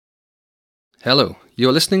Hello,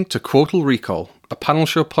 you're listening to Quotal Recall, a panel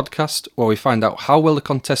show podcast where we find out how well the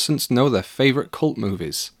contestants know their favourite cult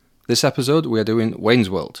movies. This episode we are doing Wayne's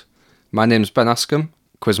World. My name's Ben Askham,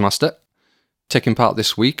 Quizmaster. Taking part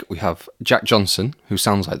this week we have Jack Johnson, who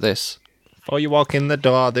sounds like this. Before you walk in the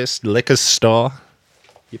door of this liquor store,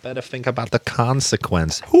 you better think about the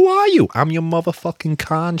consequence. Who are you? I'm your motherfucking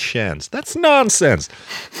conscience. That's nonsense.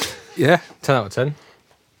 Yeah, 10 out of 10.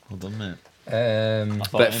 Well done, mate.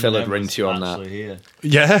 Bet Phil would rinse you on that. Here.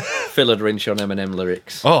 Yeah. Phil would rinse you on Eminem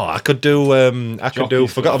lyrics. Oh, I could do.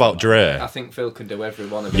 Forgot about Dre. I think Phil could do every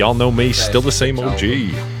one of them. Y'all know me, still the same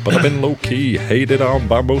OG, but I've been low key, hated on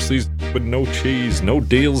by most of these with no cheese, no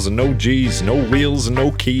deals and no G's, no wheels and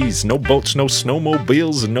no keys, no boats, no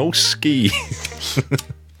snowmobiles, and no skis.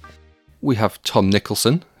 We have Tom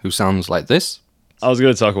Nicholson, who sounds like this. I was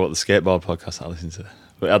going to talk about the skateboard podcast I listened to,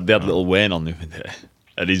 but they had little Wayne on the other day.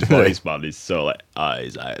 And his voice, man, is so like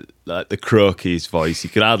the croakiest voice. You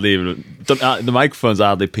can hardly even the microphones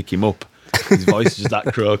hardly pick him up. His voice is just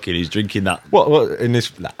that croaky. And he's drinking that. What in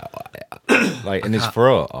his like in his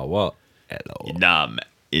throat or what? Hello. Nah, man.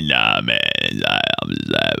 I'm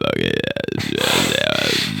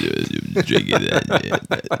just drinking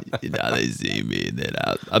that shit. Now they see me, and then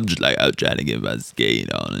I'm just like out trying to get my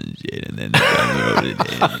skate on and shit, and then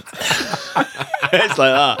it's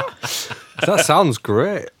like that. That sounds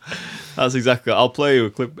great. That's exactly. I'll play you a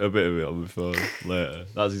bit of it on my phone later.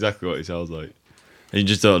 That's exactly what he sounds like. And you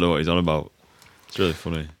just don't know what he's on about. It's really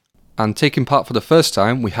funny. And taking part for the first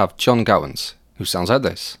time, we have John Gowans, who sounds like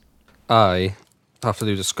this. I have to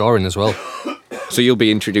do the scoring as well. So you'll be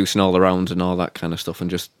introducing all the rounds and all that kind of stuff and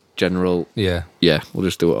just general... Yeah. Yeah, we'll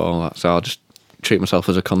just do it all that. So I'll just treat myself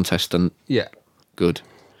as a contestant. Yeah. Good.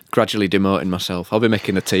 Gradually demoting myself. I'll be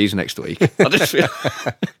making a tease next week. I'll just...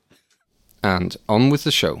 And on with the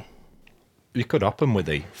show. You could up him with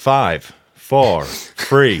the 5, 4,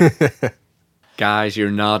 3. Guys, you're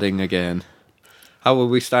nodding again. How are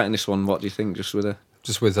we starting this one? What do you think? Just with a...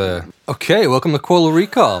 Okay, welcome to Quotal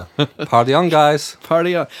Recall. Party on, guys.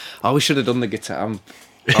 Party on. Oh, we should have done the guitar.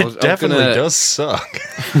 It definitely does suck.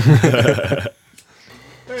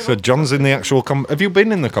 So John's in the actual... Have you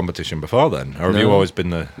been in the competition before then? Or have you always been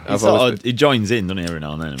the... He joins in, doesn't he, every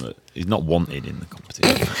now and then, but he's not wanted in the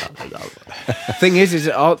competition. The thing is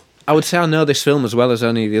I would say I know this film as well as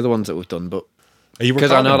any of the other ones that we've done, but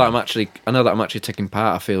because I know that I'm actually taking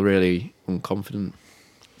part, I feel really unconfident.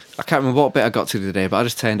 I can't remember what bit I got to today, but I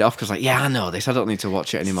just turned it off because, I know this. I don't need to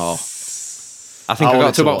watch it anymore. I think I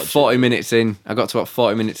got to about 40 minutes in. I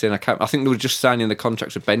think they were just signing the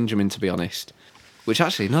contracts with Benjamin, to be honest. Which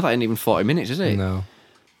actually, no, that ain't even 40 minutes, is it? No.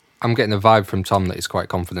 I'm getting a vibe from Tom that he's quite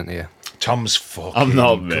confident here. Tom's fucking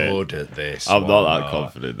good at this. I'm not that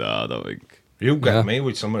confident, no, I don't think. You'll get me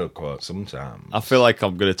with some of the quotes sometimes. I feel like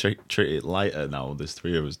I'm going to treat it lighter now. There's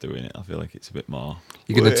 3 of us doing it. I feel like it's a bit more...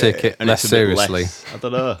 You're going to take it less seriously. I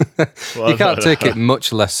don't know. You can't take it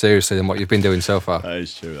much less seriously than what you've been doing so far. That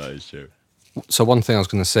is true. So one thing I was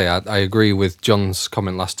going to say, I agree with John's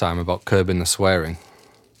comment last time about curbing the swearing.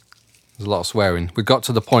 There's a lot of swearing. We got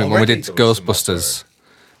to the point when we did Ghostbusters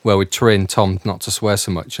where we trained Tom not to swear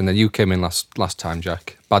so much, and then you came in last time,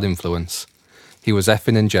 Jack. Bad influence. He was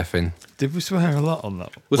effing and jeffing. Did we swear a lot on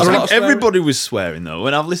that one? Was there a lot of swearing? Everybody was swearing, though.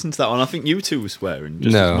 When I've listened to that one, I think you two were swearing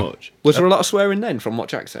just as much. Was there a lot of swearing then, from what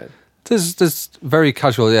Jack said? There's very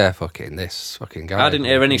casual, fucking this, fucking guy. I didn't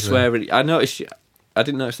hear any swearing. I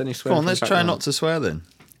didn't notice any swearing. Come on, let's try not to swear then.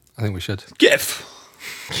 I think we should. Gif!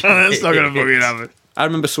 That's not going to fucking happen. I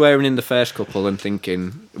remember swearing in the first couple and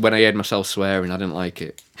thinking, when I heard myself swearing, I didn't like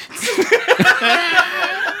it.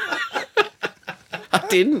 I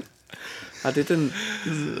didn't.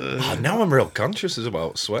 Now I'm real conscious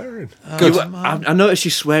about swearing. Good. I noticed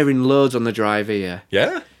you swearing loads on the drive here.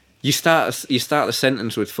 Yeah? You start the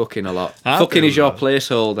sentence with fucking a lot. Fucking is your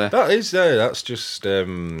placeholder. That is, that's just,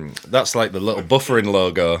 that's like the little buffering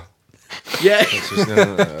logo. Yeah. It's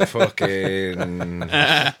just fucking...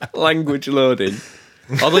 Language loading.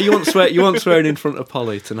 Although you weren't swearing in front of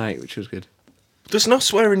Polly tonight, which was good. There's no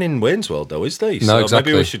swearing in Wayne's World, though, is there? No, so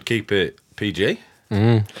exactly. Maybe we should keep it PG.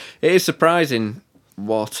 Mm. It is surprising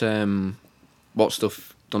what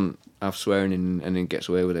stuff don't have swearing in and then gets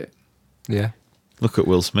away with it. Yeah. Look at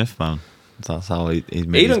Will Smith, man. That's how he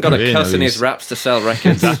made He done got a cuss in his raps to sell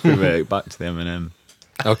records. Exactly, mate. Back to the Eminem.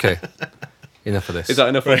 Okay. Enough of this. Is that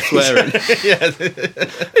enough for swearing? Yeah.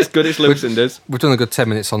 It's good, it's loosened us. We've done a good 10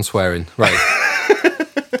 minutes on swearing. Right.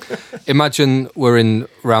 Imagine we're in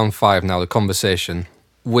round 5 now, the conversation.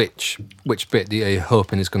 Which bit are you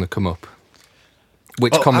hoping is going to come up?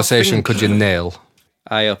 Which conversation could you nail?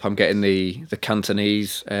 I hope I'm getting the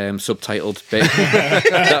Cantonese subtitled bit.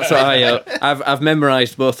 That's what I hope. I've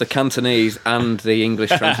memorised both the Cantonese and the English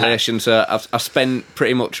translation, so I've spent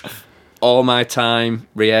pretty much all my time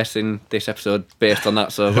rehearsing this episode based on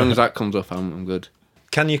that. So as long as that comes up, I'm good.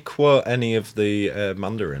 Can you quote any of the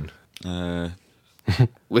Mandarin?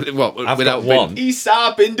 With what? I've Without got one.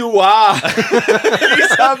 Isa Bindua.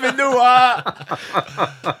 Isa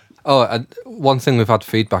Bindua. Oh, one thing we've had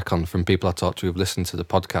feedback on from people I talked to who've listened to the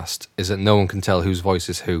podcast is that no one can tell whose voice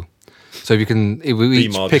is who. So if we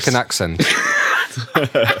each pick an accent. Do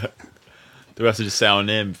we have to just say our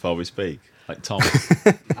name before we speak? Like Tom.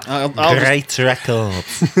 Great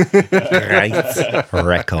records. Great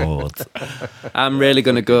records. I'm really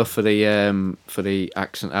going to go for the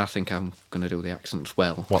accent. I think I'm going to do the accents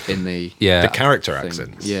well. What? In the Yeah, The character thing.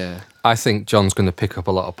 accents. Yeah. I think John's going to pick up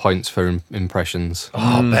a lot of points for impressions.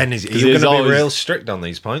 Oh, Ben, are you there's going to be always- real strict on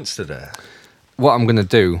these points today? What I'm going to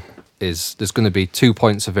do is there's going to be 2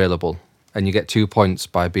 points available, and you get 2 points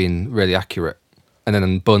by being really accurate, and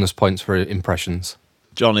then bonus points for impressions.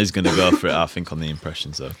 John is going to go for it, I think, on the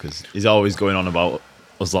impressions, though, because he's always going on about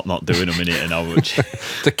us not doing them in it and how much.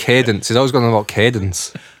 The cadence. He's always going on about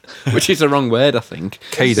cadence. Which is the wrong word, I think.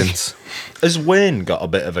 Cadence. Has Wayne got a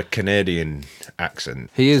bit of a Canadian accent?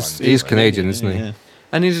 He is Canadian, isn't he? Yeah.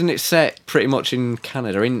 And isn't it set pretty much in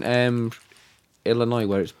Canada, in Illinois,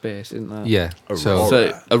 where it's based, isn't that? Yeah. So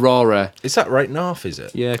So Aurora, Is that right north, is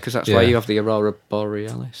it? yeah, because that's Yeah. why you have the Aurora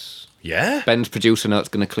Borealis. Yeah? Ben's producer note's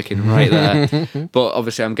going to click in right there. But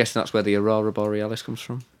obviously, I'm guessing that's where the Aurora Borealis comes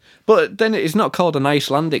from. But then it's not called an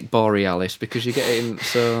Icelandic Borealis because you get it in,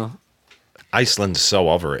 so... Iceland's so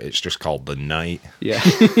over it, it's just called the night. Yeah.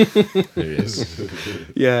 It is.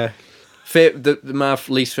 Yeah. My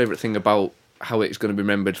least favourite thing about how it's going to be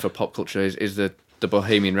remembered for pop culture is the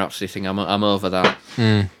Bohemian Rhapsody thing. I'm over that.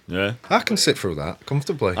 Yeah. I can sit through that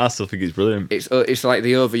comfortably. I still think it's brilliant. It's like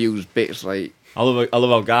the overused bits, like... I love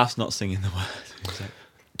how Garth's not singing the words.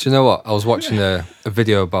 do you know what? I was watching a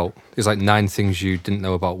video about, it's like 9 things you didn't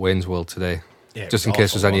know about Wayne's World today. Yeah, it just was in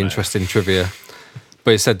case awful, there's any wasn't it? interesting trivia.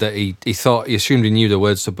 But he said that he assumed he knew the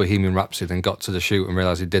words to Bohemian Rhapsody, then got to the shoot and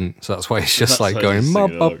realised he didn't. So that's why he's just That's like why going, he's ma,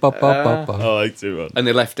 singing ba, along. ba, ba, ba, ba. I like too, man. And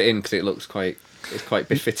they left it in because it's quite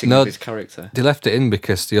befitting No, of his character. They left it in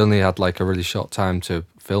because they only had like a really short time to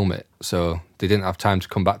film it. So they didn't have time to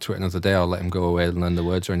come back to it another day or let him go away and learn the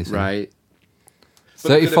words or anything. Right.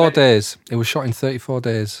 34 days. It was shot in 34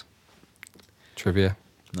 days. Trivia.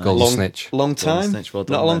 Golden Snitch. Long Golden time? Snitch, well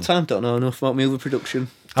done, Not a long Ben. time. Don't know enough about movie production.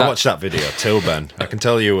 I watched that video too, Ben. I can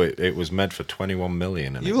tell you it was made for 21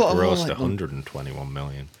 million and it lot of grossed like 121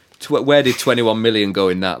 million. Where did 21 million go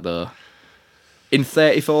in that though? In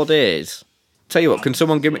 34 days. Tell you what, can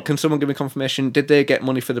someone give me confirmation? Did they get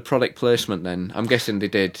money for the product placement then? I'm guessing they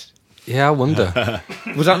did. Yeah, I wonder.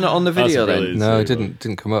 Was that not on the video That's a then? brilliant- No, it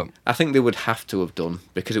didn't come up. I think they would have to have done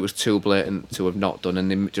because it was too blatant to have not done, and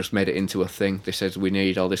they just made it into a thing. They said we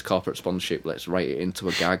need all this corporate sponsorship. Let's write it into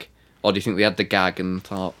a gag. Or do you think they had the gag and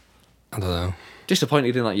thought I don't know.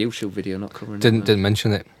 disappointed in that YouTube video not covering it? Didn't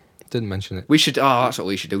mention it. Didn't mention it. We should. Oh, that's what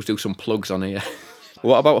we should do. Is do some plugs on here.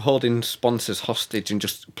 What about holding sponsors hostage and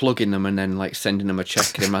just plugging them and then like sending them a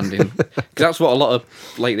check demanding? Because that's what a lot of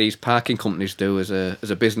like these parking companies do as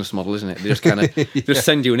a business model, isn't it? They just kind of just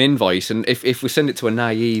send you an invoice, and if we send it to a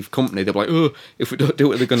naive company, they're like, oh, if we don't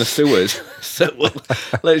do it, they're going to sue us. So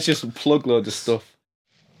let's just plug loads of stuff.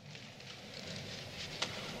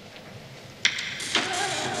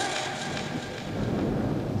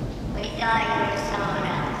 We thought you were someone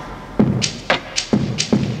else.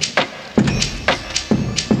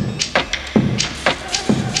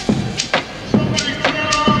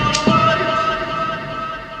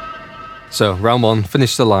 So, round 1,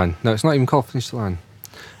 finish the line. No, it's not even called finish the line.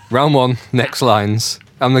 Round 1, next lines.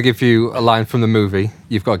 I'm going to give you a line from the movie.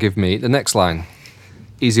 You've got to give me the next line.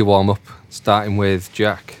 Easy warm-up, starting with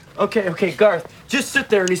Jack. Okay, Garth, just sit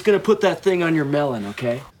there and he's gonna put that thing on your melon,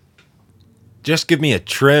 okay? Just give me a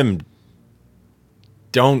trim.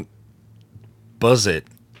 Don't buzz it.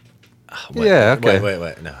 Yeah, okay.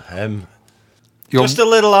 Wait. No. You're Just a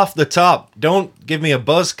little off the top. Don't give me a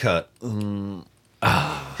buzz cut.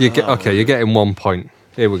 you're getting 1 point.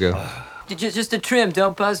 Here we go. Just a trim,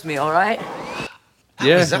 don't buzz me, all right?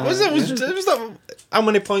 Yeah, Was that how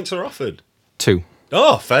many points are offered? 2.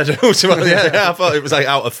 Oh, fair dues. Well, yeah, I thought it was like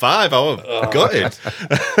out of 5. I was gutted.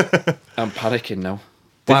 I'm panicking now.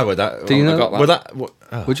 Why would that? do you know- I got that. Would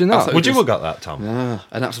that? Would you not? Would you have got that, Tom?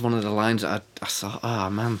 And that's one of the lines that I saw. Oh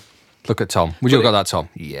man. Look at Tom. Would you have got that, Tom?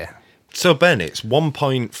 Yeah. So Ben, it's 1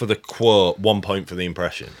 point for the quote, 1 point for the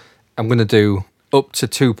impression. I'm going to do up to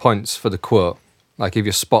 2 points for the quote. Like if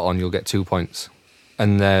you're spot on, you'll get 2 points.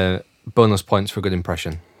 And bonus points for a good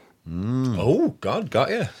impression. Oh, God, got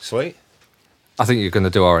you. Sweet. I think you're going to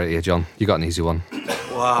do all right here, John. You got an easy one.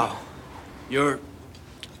 Wow. You're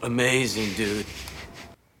amazing, dude.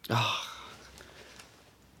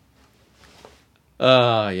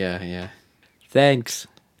 Oh, yeah. Thanks.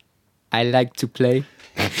 I like to play.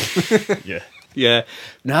 Yeah. Yeah.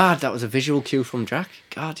 Nah, that was a visual cue from Jack.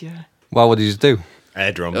 God, yeah. Well, what did you do?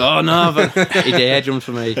 Air drum. Oh, no, but he did air drums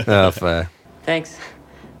for me. Oh, fair. Thanks.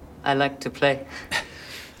 I like to play.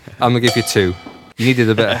 I'm going to give you 2. You needed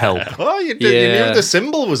a bit of help. Oh, you did. Yeah. You knew the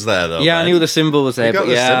symbol was there, though. Yeah, I man. knew the symbol was there, You got but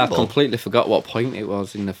the yeah, symbol. I completely forgot what point it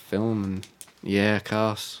was in the film. And yeah, of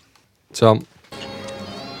course. Tom,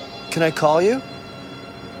 Can I call you?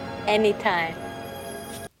 Anytime.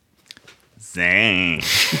 Zang.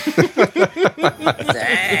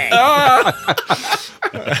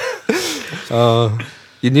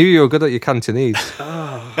 you knew you were good at your Cantonese.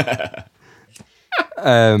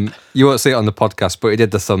 You won't see it on the podcast, but he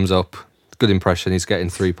did the thumbs up. Good impression. He's getting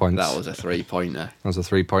 3 points. That was a 3-pointer. That was a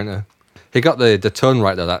 3-pointer. He got the tone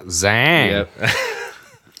right though. That zang. Yep.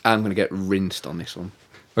 I'm going to get rinsed on this one.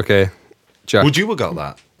 Okay, Jack. Would you have got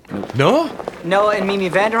that? No? Noah and Mimi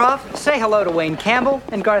Vanderhoff, say hello to Wayne Campbell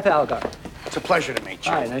and Garth Algar. It's a pleasure to meet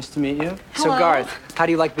you. Hi, nice to meet you. So, Hello. Garth, how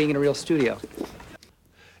do you like being in a real studio?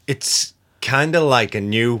 It's kind of like a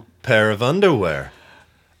new pair of underwear.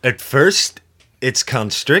 At first, it's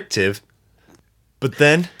constrictive, but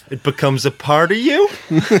then it becomes a part of you.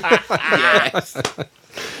 That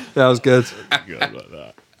was good. Good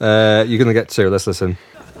about that. You're gonna get 2. Let's listen.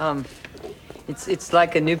 It's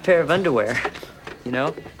like a new pair of underwear, you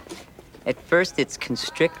know? At first it's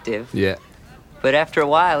constrictive, Yeah. but after a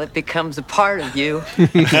while it becomes a part of you.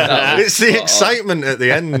 It's the excitement at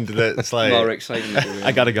the end that's like... More exciting.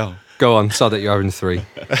 I gotta go. Go on. Sorry that you're having 3.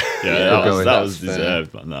 Yeah, going. that was That's fair.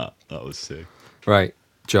 deserved, man. That was sick. Right,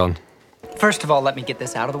 John. First of all, let me get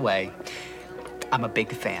this out of the way. I'm a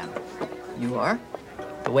big fan. You are?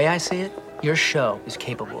 The way I see it, your show is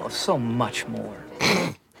capable of so much more.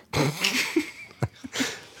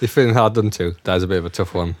 You're feeling hard done to. That was a bit of a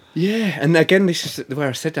tough one. Yeah, and again, this is where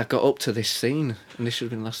I said I got up to this scene, and this should have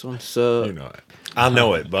been the last one. So, You know it. I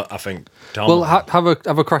know it, but I think Tom... Well, have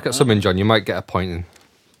a crack at something, John. You might get a point in.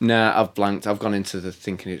 nah, I've blanked. I've gone into the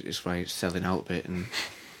thinking it's right, it's selling out a bit, and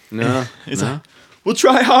no, no. We'll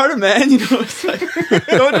try harder, man. You know, it's like,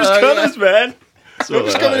 don't just cut us, man. Don't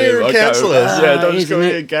just come in here and cancel us. Yeah, don't just isn't come in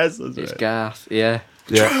it? here and cancel us. It's Right? Garth. Yeah,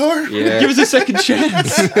 Yeah. yeah. Give us a second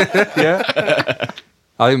chance.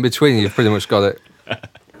 I think between you, you've pretty much got it.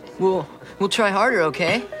 We'll try harder,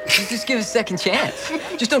 okay? Just give us a second chance.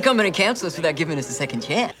 Just don't come in and cancel us without giving us a second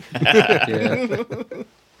chance. yeah.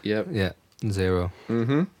 Yep. Yeah. 0.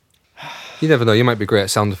 Mm-hmm. You never know. You might be great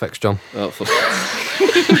at sound effects, John. Oh, fuck.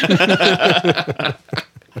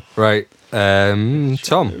 Right. Tom.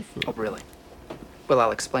 Oh, really? Well,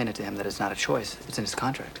 I'll explain it to him that it's not a choice. It's in his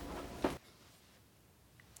contract.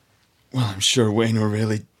 Well, I'm sure Wayne will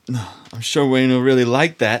really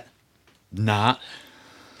like that. Not.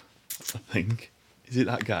 I think. Is it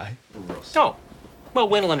that guy? Oh, well,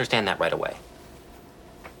 Wayne will understand that right away.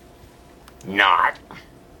 Not.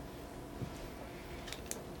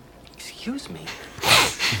 Excuse me.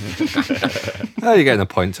 Oh, you're getting a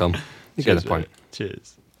point, Tom. You're getting a point.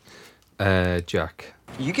 Cheers. Jack.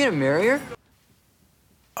 You gonna marry her?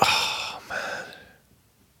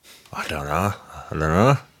 I don't know.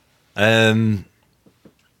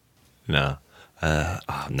 No.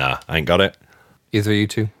 Nah, I ain't got it. Either of you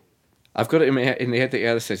two. I've got it in the head that he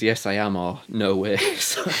either says yes, I am, or no way.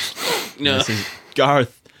 So, no. This is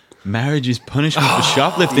Garth. Marriage is punishment for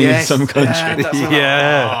shoplifting in some countries.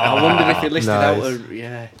 Yeah. I wondered if you listed Nice. out a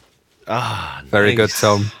yeah. Very good,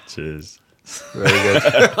 Tom. Cheers. Very good.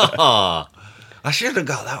 I should have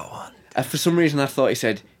got that one. For some reason, I thought he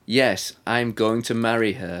said, yes, I'm going to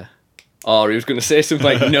marry her. Or he was going to say something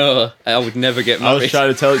like, no, I would never get I married. was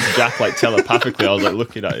trying to tell it to Jack like telepathically. I was like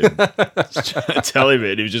looking at him, just trying to tell him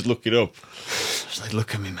it, and he was just looking up. I was like,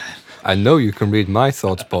 "Look at me, man." I know you can read my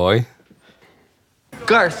thoughts, boy.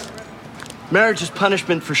 Garth, marriage is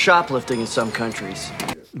punishment for shoplifting in some countries.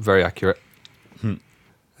 Very accurate.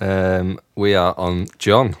 We are on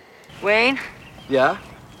John. Wayne, Yeah?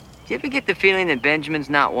 do you ever get the feeling that Benjamin's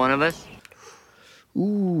not one of us?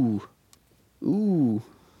 Ooh. I'm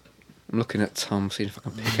looking at Tom, seeing if I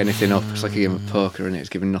can pick anything up. It's like a game of poker, and it's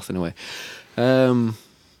giving nothing away.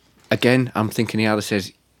 Again, I'm thinking he either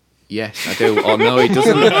says, yes, I do, or no, he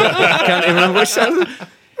doesn't. I can't even remember what he said.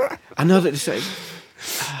 I know that he says...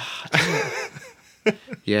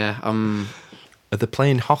 Yeah, Are they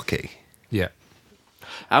playing hockey? Yeah.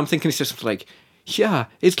 I'm thinking he says something like, yeah,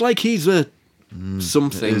 it's like he's a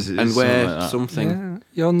something It is and something we're like that. something. Yeah,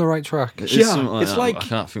 you're on the right track. It is Yeah, something like it's that, like- but I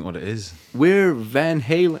can't think what it is. We're Van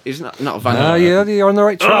Halen. Isn't that not Van Ah, Halen? yeah, you're on the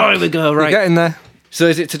right track. Oh, here we go, right. You're getting there. So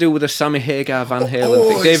is it to do with the Sammy Hagar Van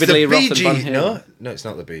Halen thing? David Lee Roth and Van Halen? No, it's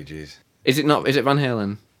not the Bee Gees. Is it not? Is it Van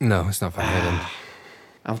Halen? No, it's not Van Halen.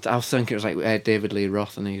 I was thinking it was like David Lee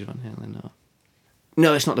Roth and he's Van Halen.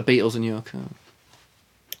 No, it's not the Beatles and Yoko.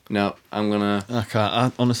 No, I'm gonna.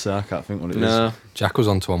 Honestly, I can't think what it is. No, Jack was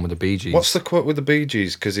onto one with the Bee Gees. What's the quote with the Bee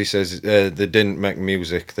Gees? Because he says they didn't make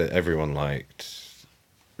music that everyone liked.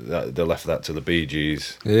 That they left that to the Bee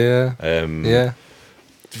Gees. Yeah. Yeah.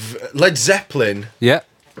 Led Zeppelin Yeah.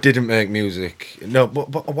 didn't make music. No,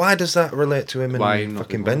 but why does that relate to him Why and not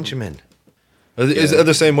fucking one of them? Benjamin? Is it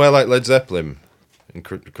the same way like Led Zeppelin? And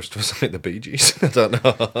Christopher's like the Bee Gees? I don't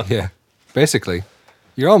know. Yeah. Basically,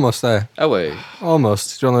 you're almost there. oh wait.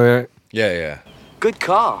 Almost. Do you want to hear it? Yeah. Good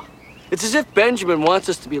call. It's as if Benjamin wants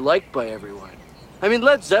us to be liked by everyone. I mean,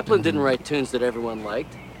 Led Zeppelin didn't write tunes that everyone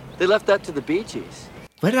liked. They left that to the Bee Gees.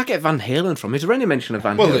 Where did I get Van Halen from? Is there any mention of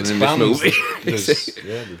Van Well, Halen it's in this bands. movie?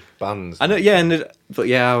 There's bands. I know, yeah, but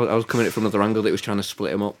yeah, I was coming at it from another angle that was trying to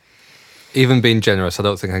split him up. Even being generous, I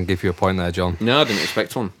don't think I can give you a point there, John. No, I didn't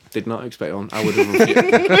expect one. Did not expect one. I would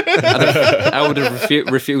have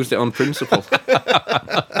refused it on principle.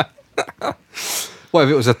 What if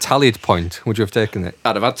it was a tallied point? Would you have taken it?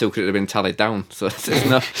 I'd have had to because it would have been tallied down. So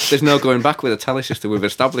there's no going back with a tally system. We've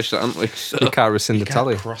established that, haven't we? So You can't rescind the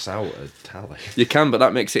tally. Cross out a tally. you can, but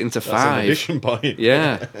that makes it into That's an 5. addition point.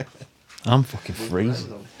 Yeah. I'm fucking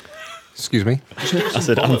freezing. Excuse me. I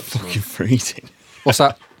said I'm fucking freezing. What's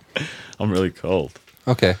that? I'm really cold.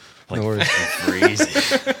 Okay. Like, No worries.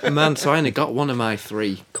 freezing. Man, so I only got one of my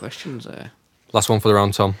 3 questions there. Last one for the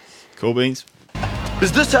round, Tom. Cool beans.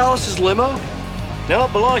 Is this Alice's limo? No,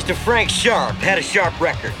 it belongs to Frank Sharp, head of Sharp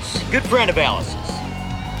Records. Good friend of Alice's.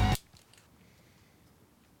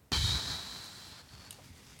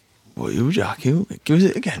 What you, Jack? Give us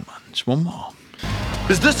it again, man. Just one more.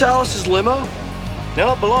 Is this Alice's limo?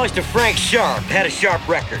 No, it belongs to Frank Sharp, head of Sharp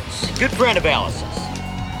Records. Good friend of Alice's.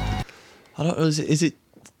 I don't know. Is it?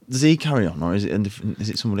 Does he carry on, or is it? Is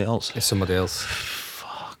it somebody else? It's somebody else.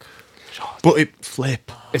 Fuck. But it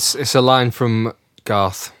Flip. It's a line from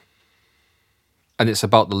Garth, and it's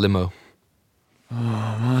about the limo. Oh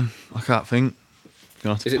man, I can't think.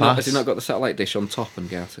 Gonna have to Is it not? pass. Has it not got the satellite dish on top and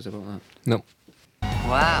gases about that? No.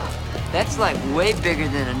 Wow, that's like way bigger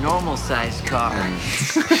than a normal sized car.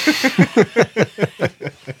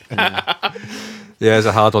 Yeah, it's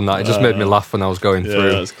a hard one. That it just made me laugh when I was going Yeah,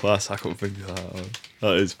 through. that's class. I couldn't think of that one.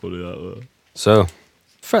 That is funny. That one. So,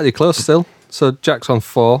 fairly close still. So Jack's on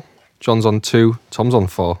 4, John's on 2, Tom's on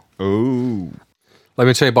 4. Ooh. Let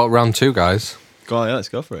me tell you about round 2, guys. Go on, yeah, let's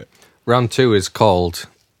go for it. Round 2 is called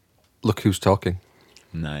Look Who's Talking.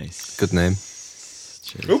 Nice. Good name.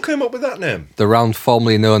 Who came up with that name? The round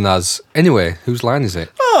formerly known as Anyway, whose line is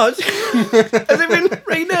it? Oh, has it been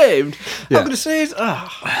renamed? Yeah. I'm going to say it's...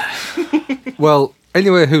 Well,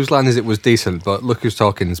 Anyway, whose line is it was decent, but Look Who's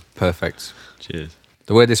Talking is perfect. Cheers.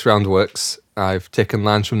 The way this round works, I've taken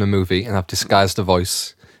lines from the movie and I've disguised the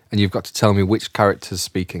voice, and you've got to tell me which character's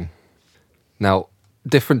speaking. Now,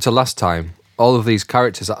 different to last time, all of these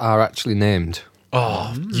characters are actually named.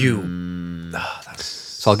 Oh, you.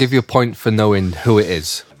 So I'll give you a point for knowing who it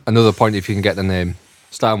is. Another point if you can get the name.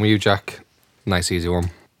 Starting with you, Jack. Nice, easy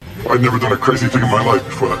one. I'd never done a crazy thing in my life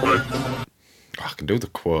before that night. I can do the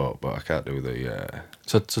quote, but I can't do the...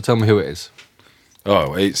 So tell me who it is.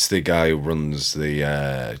 Oh, it's the guy who runs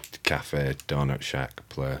the cafe, donut shack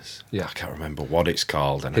place. Yeah. I can't remember what it's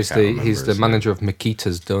called. And He's I can't remember the his manager of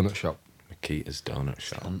Makita's donut shop. name. Makita's donut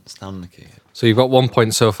shop. Stan Nikita. So you've got 1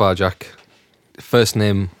 point so far, Jack. First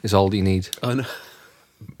name is all you need. Oh, no.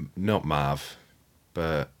 Not Marv,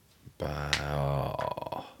 but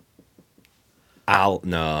Al.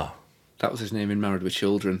 No. That was his name in Married with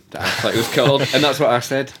Children. That I thought it was called. And that's what I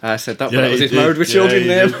said. I said that, but it was his Married with Children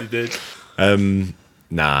name. You did.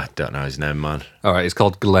 Nah, don't know his name, man. All right, it's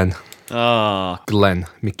called Glenn. Ah. Glenn,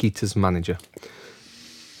 Makita's manager.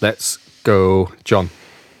 Let's go, John.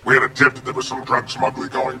 We had a tip that there was some drug smuggling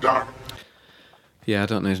going down. Yeah, I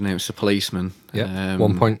don't know his name. It's a policeman. Yeah,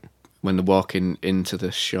 1 point. When they're walking into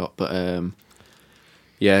the shop. But,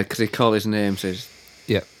 yeah, because they call his name, says...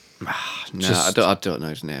 Yeah. No, I don't know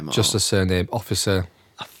his name. at Just all. a surname, officer.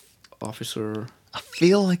 Officer... I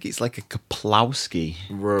feel like it's like a Kaplowski.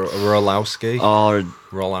 Rolowski. Or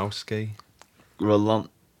Rolowski. Roland.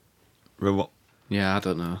 Yeah, I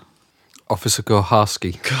don't know. Officer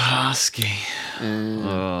Goharski. Kaharski.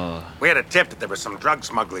 We had a tip that there was some drug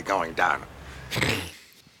smuggling going down.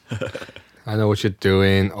 I know what you're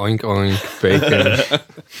doing. Oink, oink, bacon.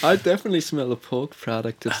 I definitely smell a pork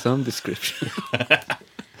product of some description.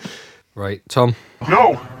 Right, Tom.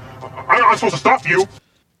 No! I'm not supposed to stop you!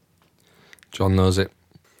 John knows it.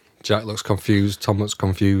 Jack looks confused. Tom looks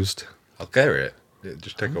confused. I'll get it. It'll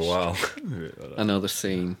just take a while. I know the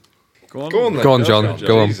scene. Go on, then. Go on, John.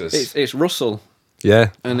 Go on. It's Russell. Yeah.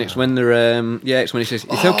 And it's when they're it's when he says,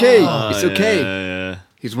 "It's okay, it's okay. Yeah.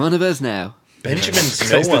 He's one of us now."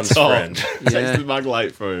 Benjamin's no one's friend. Takes the mag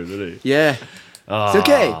light for him, doesn't he? Yeah. It's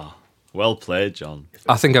okay. Well played, John.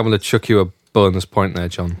 I think I'm going to chuck you a bonus point there,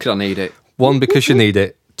 John. Because I need it. 1, because you need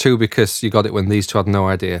it. 2, because you got it when these two had no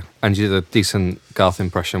idea. And you did a decent Garth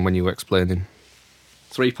impression when you were explaining.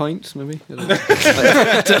 3 points, maybe. I don't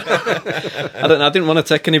know. I didn't want to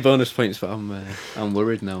take any bonus points, but I'm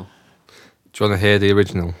worried now. Do you want to hear the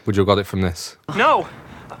original? Would you have got it from this? No!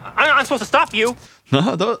 I'm not supposed to stop you!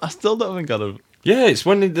 No, I still don't think I'd have. Yeah, it's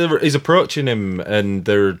when he's approaching him and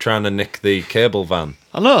they're trying to nick the cable van.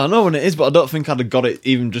 I know when it is, but I don't think I'd have got it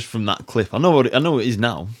even just from that clip. I know what it is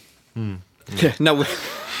now. Yeah, no,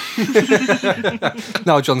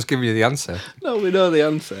 No, John's giving you the answer. no, we know the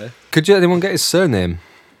answer. Could anyone get his surname?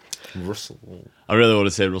 Russell. I really want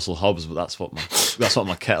to say Russell Hobbs, but that's what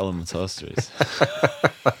my kettle and my toaster is.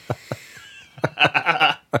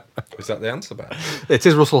 Is that the answer, Ben? It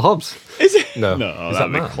is Russell Hobbs. Is it? No. No, Is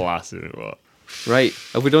that'd that be mad? class, isn't it? What? Right,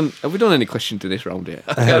 have we done any questions to this round yet?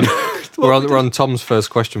 We're on Tom's first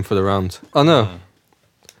question for the round. Oh, no.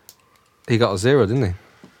 He got a 0, didn't he?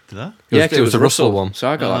 Did I? Yeah, it was the Russell one. So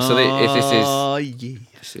I got that. So if Yeah.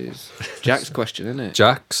 this is Jack's question, isn't it?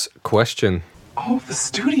 Jack's question. Oh, the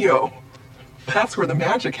studio. That's where the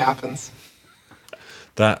magic happens.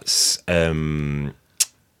 That's Noah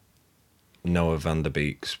Van der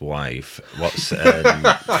Beek's wife. What's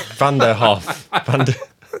Van der Hoff?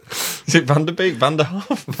 Is it Van der Beek? Van der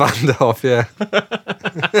Hoff? Van der Hoff, yeah.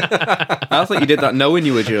 I thought you did that knowing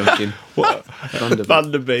you were joking. What?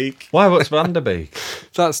 Van der Beek. Why? What's Van der Beek?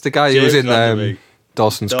 That's the guy who was in Van der Beek.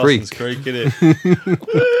 Dawson's Dawson's Creek. Creek,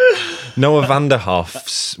 innit? Noah Van der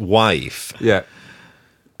Hoff's wife. Yeah.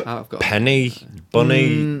 I've got Penny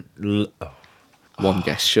Bunny. one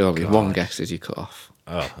guess, surely. God. One guess as you cut off.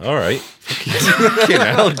 Oh, all right. Fucking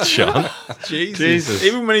hell, John. Jesus.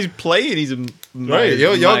 Even when he's playing, he's a Right,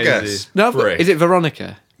 your guess. No, Three. is it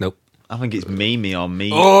Veronica? Nope. I think it's Mimi or Me.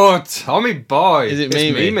 Oh, Tommy boy. Is it It's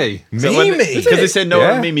Mimi? Mimi. Mimi? Because they said Noah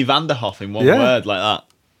Yeah. and Mimi Vanderhoff in one Yeah. word like that.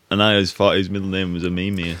 And I always thought his middle name was a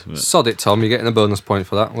Mimi or something. Sod it, Tom. You're getting a bonus point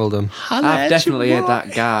for that. Well done. I've definitely heard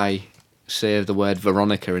that guy say the word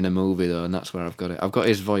Veronica in a movie, though, and that's where I've got it. I've got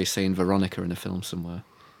his voice saying Veronica in a film somewhere.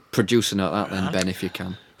 Producer note that then, Ben, if you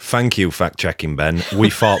can. Thank you, fact checking, Ben. We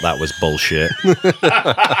thought that was bullshit.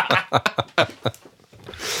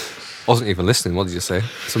 Wasn't even listening. What did you say?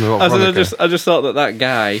 Something about Veronica. I just thought that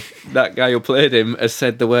guy who played him has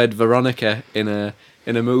said the word Veronica in a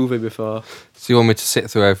movie before. So you want me to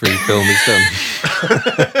sit through every film he's done?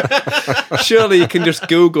 Surely you can just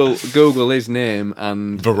Google his name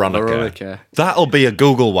and Veronica. That'll be a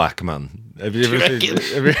Google whack, man. Have you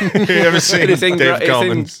ever seen It's in Dave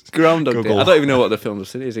Gorman's Groundhog Day. Google? I don't even know what the film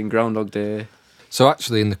was. It is in Groundhog Day. So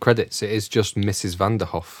actually, in the credits, it is just Mrs.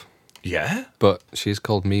 Vanderhoff. Yeah? But she's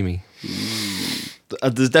called Mimi.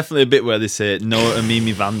 There's definitely a bit where they say Noah and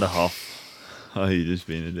Mimi Vanderhoff. Oh, you're just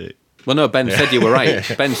being a dick. Well, no, Ben said you were right.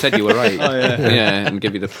 Ben said you were right. Oh, yeah. Yeah, and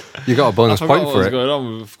give you the... You got a bonus I point forgot for what was it. going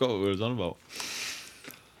on. I forgot what we were on about.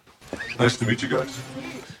 Nice to meet you guys.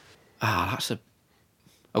 That's a...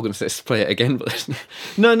 I'm going to say play it again, but...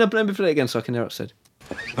 No, but let me play it again so I can hear what it said.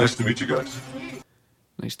 Nice to meet you guys.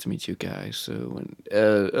 Nice to meet you guys. So, when...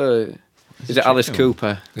 is it Alice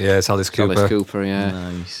Cooper? Yeah, it's Alice Cooper. Alice Cooper, yeah.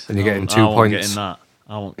 Nice. And you're getting 2 I won't points. get in that.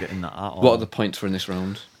 I won't get in that at all. What are the points for in this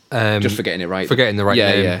round? Just for getting it right. For getting the right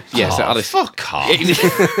name. Yeah, so Alice... Fuck off. That's the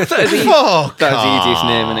easiest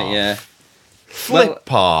name, isn't it? Yeah. Flip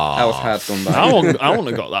off. That was hard done by. I wouldn't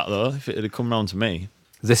have got that, though, if it had come round to me.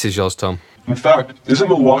 This is yours, Tom. In fact, isn't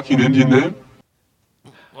Milwaukee an Indian name?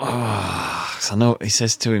 I know he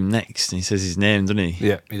says to him next, and he says his name, doesn't he?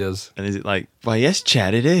 Yeah, he does. And is it like, well, yes,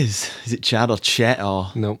 Chad, it is. Is it Chad or Chet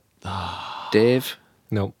or... Nope. Dave?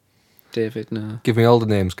 Nope. David, no. Give me all the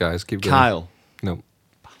names, guys. Keep going. Kyle? Nope.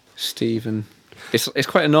 Stephen. It's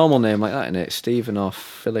quite a normal name like that, isn't it? Stephen or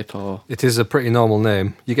Philip or... It is a pretty normal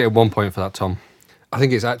name. You get 1 point for that, Tom. I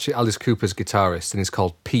think it's actually Alice Cooper's guitarist, and he's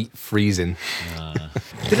called Pete Freezing.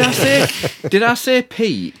 Did I say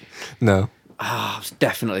Pete? No. I was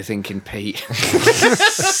definitely thinking Pete.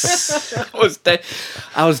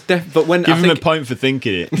 But when Give him a point for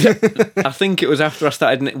thinking it. I think it was after I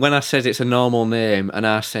started when I said it's a normal name, and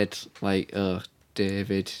I said like, oh,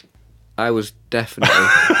 David. I was definitely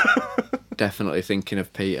thinking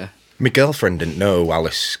of Peter. My girlfriend didn't know who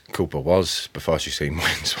Alice Cooper was before she seen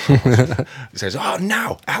Wayne's World. He says, "Oh,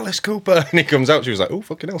 now Alice Cooper," and he comes out. She was like, "Oh,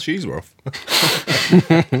 fucking hell, she's rough."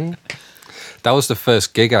 That was the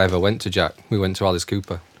first gig I ever went to, Jack. We went to Alice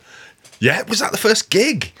Cooper. Yeah, was that the first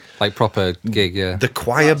gig? Like proper gig, yeah. The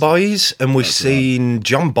Choir Boys, and we've seen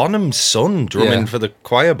John Bonham's son drumming for the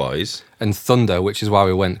Choir Boys. And Thunder, which is why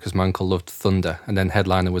we went, because my uncle loved Thunder. And then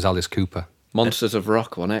headliner was Alice Cooper. Monsters of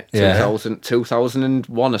Rock, wasn't it? Yeah.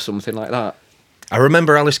 2001 or something like that. I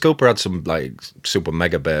remember Alice Cooper had some like super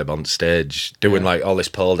mega babe on stage doing like all this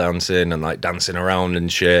pole dancing and like dancing around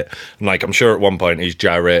and shit. And like I'm sure at one point he's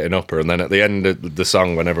gyrating up her, and then at the end of the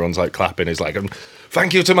song when everyone's like clapping, he's like,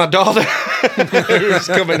 "Thank you to my daughter who's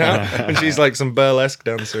coming out," and she's like some burlesque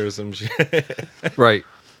dancer or some shit. Right.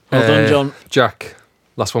 Well done, John. Jack,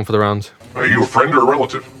 last one for the round. Are you a friend or a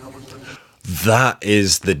relative? That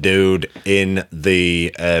is the dude in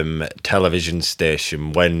the television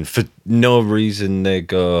station when, for no reason, they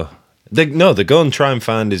go and try and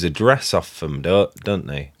find his address off him, don't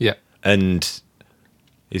they? Yeah. And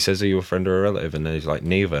he says, "Are you a friend or a relative?" And then he's like,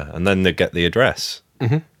 "Neither." And then they get the address.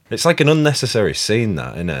 Mm-hmm. It's like an unnecessary scene,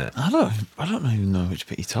 that, isn't it? I don't even know which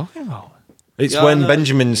bit you're talking about. It's when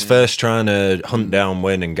Benjamin's first trying to hunt down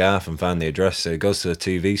Wayne and Garth and find the address. So he goes to the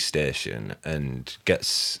TV station and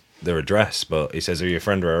gets their address, but he says, "Are you a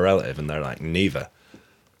friend or a relative?" And they're like, "Neither."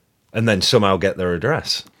 And then somehow get their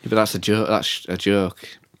address. Yeah, but that's a joke. That's a joke,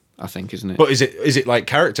 I think, isn't it? But is it like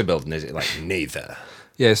character building? Is it like neither?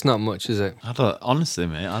 Yeah, it's not much, is it? I don't, honestly,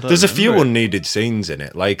 mate. I don't. There's a few remember it. unneeded scenes in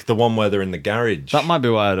it, like the one where they're in the garage. That might be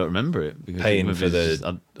why I don't remember it. Because paying maybe for it's the just-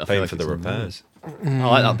 I feel paying like for it's the on there. repairs. I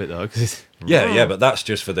like that bit though, because Yeah, but that's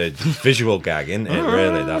just for the visual gag, isn't it?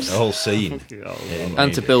 Really, that's the whole scene.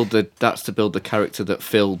 And to build the character that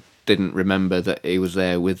Phil didn't remember that he was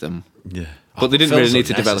there with them. Yeah. But they didn't Phil's really need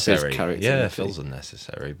to develop his unnecessary. character. Yeah, did they? Phil's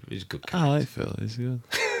unnecessary. He's a good I character. like Phil. He's good.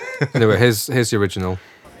 Anyway, here's the original.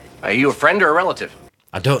 Are you a friend or a relative?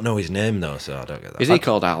 I don't know his name though, so I don't get that. Is he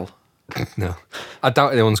called Al? No. I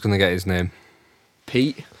doubt anyone's going to get his name.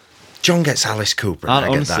 Pete? John gets Alice Cooper. And I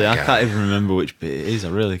get Honestly, that I guy. can't even remember which bit it is. I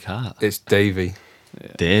really can't. It's Davey.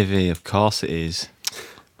 Davey, of course it is.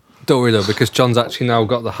 Don't worry though, because John's actually now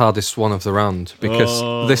got the hardest one of the round.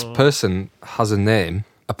 Because this person has a name,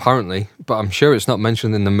 apparently, but I'm sure it's not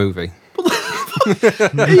mentioned in the movie.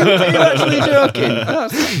 Are you actually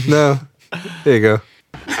joking? No. Here you go.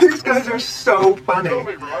 These guys are so funny. No.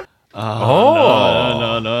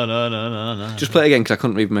 Just play it again because I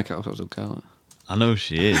couldn't even make out what I was looking. I know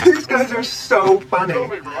she is. These guys are so funny.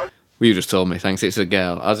 Well, you just told me. Thanks. It's a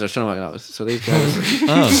girl. I was just trying to work that was. So these guys.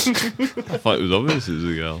 I thought it was obvious it was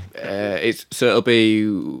a girl. It'll be.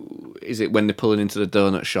 Is it when they're pulling into the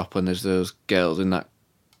donut shop and there's those girls in that?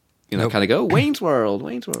 Nope. Kind of go Wayne's World.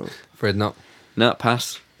 Afraid not. No,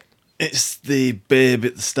 pass. It's the babe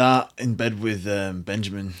at the start in bed with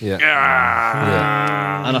Benjamin. Yeah.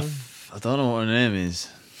 Yeah. And I don't know what her name is.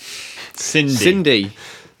 Cindy. Cindy.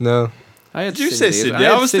 No. Did you say Cindy?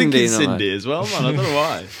 I was thinking Cindy as well, man. I don't know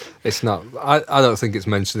why. It's not. I don't think it's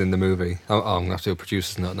mentioned in the movie. I'm going to have to do a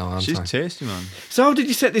producer's note now, aren't She's I? tasty, man. So how did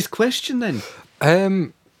you set this question then?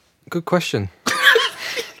 Good question.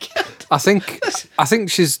 I think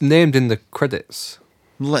she's named in the credits.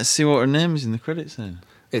 Let's see what her name is in the credits then.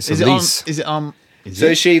 It's Is Elise. Is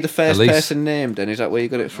she the first Elise. person named? And is that where you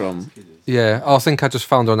got it from? Yeah. I think I just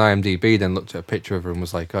found her on IMDb, then looked at a picture of her and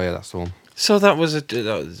was like, oh yeah, that's the one. So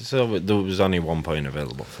so there was only 1 point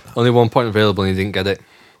available for that. Only 1 point available and you didn't get it.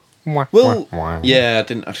 Well, yeah, I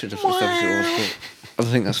didn't. I should have established it was. But I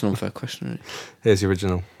think that's an unfair question. Right? Here's the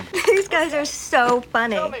original. These guys are so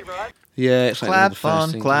funny. Yeah, it's like one of the Clap first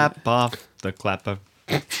on, things, clap off the clapper.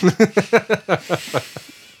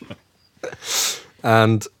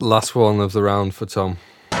 And last one of the round for Tom.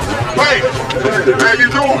 Hey, how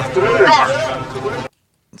you doing? Gosh.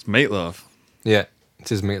 It's Meatloaf. Yeah,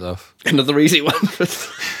 it is Meatloaf. Another easy one.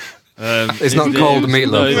 It's not called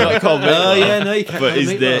Meatloaf. No, it's not called Meatloaf. Oh yeah, no, you can't. But call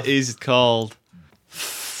his it name Meatloaf. is called.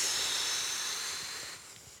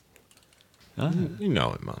 You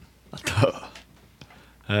know it, man.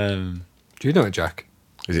 Do you know it, Jack?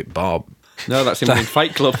 Is it Bob? No, that's him in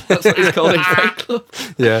Fight Club. That's what he's called in Fight Club.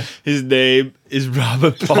 Yeah. His name is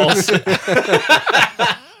Robert Paulson.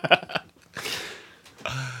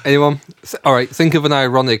 Anyone? All right, think of an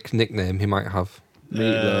ironic nickname he might have.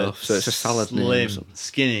 Meatloaf. So it's a salad name. or Slim, something.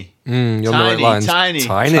 skinny, You're on the right lines. tiny.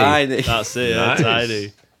 Tiny. That's it. Nice.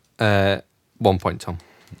 Tiny. 1 point, Tom.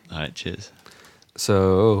 All right, cheers.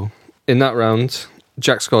 So in that round,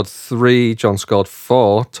 Jack scored 3, John scored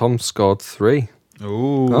 4, Tom scored 3.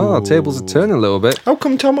 Ooh. Oh, tables are turning a little bit. How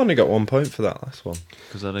come Tom only got 1 point for that last one?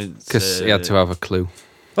 Because he had to have a clue.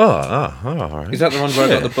 Oh, all right. Is that the one where I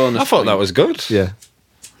got the bonus? I thought that was good. Yeah.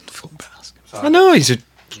 I know, he's a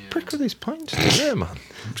prick with his points today, man.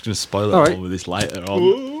 I'm just going to spoil it All all right. with this lighter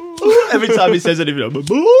on. Every time he says anything, I'm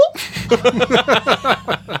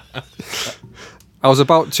I was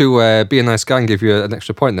about to be a nice guy and give you an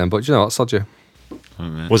extra point then, but you know what, sod you.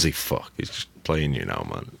 Was he fuck? He's just playing you now,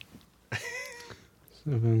 man.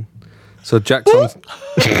 7. So Jack's on.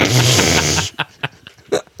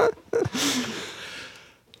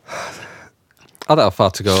 I don't have far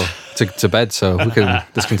to go to bed, so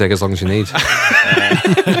this can take as long as you need.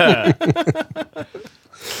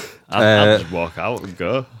 I'll just walk out and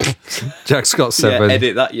go. Jack's got 7. Yeah,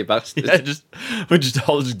 edit that, you bastard. Yeah,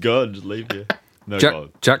 I'll just go and just leave you. No, go on.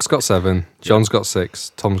 Jack's got 7. John's got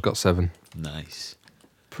 6. Tom's got 7. Nice.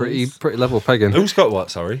 Pretty level pegging. Who's got what,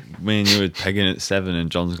 sorry? Me and you were pegging at 7 and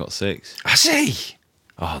John's got 6. I see.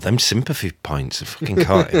 Oh, them sympathy points have fucking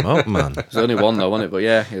caught him up, man. There's only one though, wasn't it? But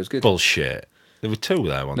yeah, it was good. Bullshit. There were 2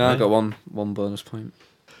 there, wasn't No, there? I got one bonus point.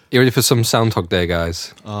 You ready for some Soundhog Day,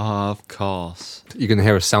 guys? Oh, of course. You're going to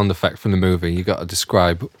hear a sound effect from the movie. You got to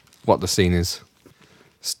describe what the scene is.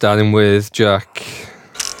 Starting with Jack.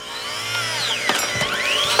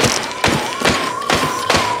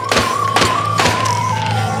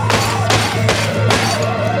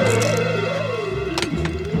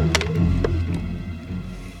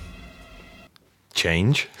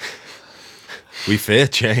 Change. We fear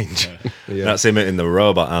change. Yeah. That's him in the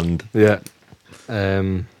robot hand. Yeah.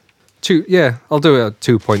 2. Yeah, I'll do it at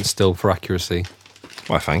 2 points still for accuracy.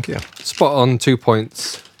 Why, thank you. Spot on, 2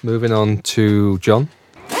 points. Moving on to John.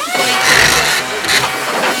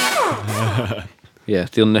 Yeah,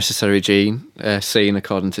 the unnecessary gene scene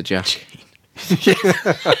according to Jack.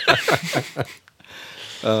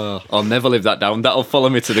 I'll never live that down. That'll follow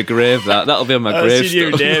me to the grave. That'll be on my grave. That's your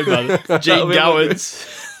new name, man. Gene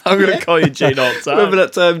Gowans. I'm going to call you Gene all the time. Remember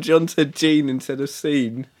that time John said Gene instead of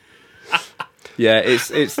scene? Yeah, it's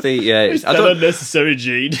an unnecessary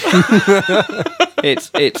Gene.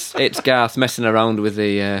 It's Garth messing around with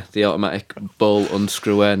the automatic bolt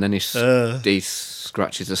unscrewer, and then he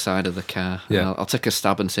scratches the side of the car. Yeah. I'll take a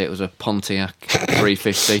stab and say it was a Pontiac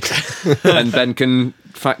 350, and Ben can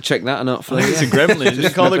fact check that and hopefully. It's a gremlin. They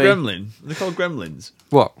call the gremlin. They're called gremlins.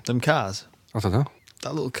 What? Them cars. I don't know.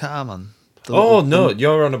 That little car, man.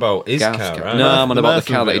 You're on about his Garth's car, car. right? No, I'm on about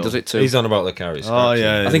the car that he Murphyville. does it to. He's on about the car. Oh,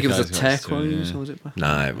 yeah. I think it was the a car's got it turquoise, too, or was it?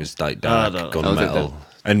 Nah, it was like I dark don't know. gunmetal.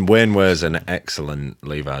 And Wayne wears an excellent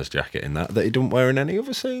Levi's jacket in that he don't wear in any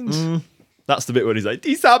other scenes. That's the bit when he's like,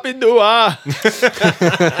 "Dis Abindua."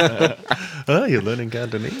 Oh, you're learning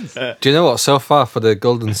Cantonese. Do you know what? So far for the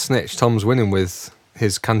Golden Snitch, Tom's winning with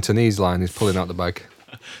his Cantonese line. He's pulling out the bag.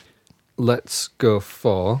 Let's go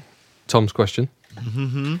for Tom's question.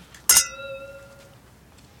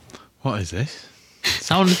 What is this?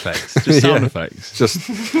 Sound effects. Just sound effects. Just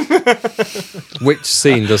which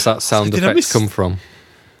scene does that sound Did I effect miss- come from?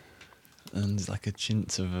 And there's like a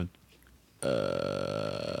chint of a.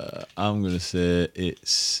 I'm gonna say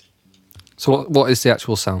it's So what is the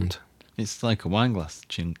actual sound? like a wine glass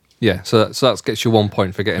chint. Yeah, so that gets you 1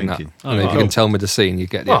 point for getting Thank you. that. And if you can tell me the scene, you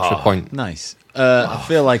get the extra point. Nice. I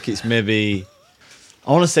feel like it's maybe.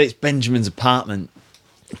 I want to say it's Benjamin's apartment,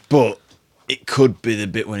 but it could be the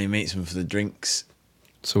bit when he meets him for the drinks.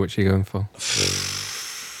 So which are you going for?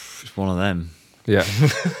 It's one of them. Yeah,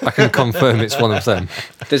 I can confirm it's one of them.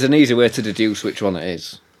 There's an easy way to deduce which one it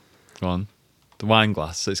is. Go on. The wine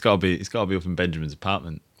glass. So it's got to be up in Benjamin's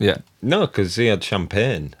apartment. Yeah. No, because he had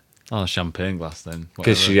champagne. Oh, champagne glass then.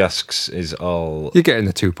 Because Whatever. she asks, is all... You're getting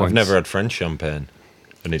the 2 points. I've never had French champagne.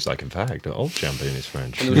 And he's like, in fact, all champagne is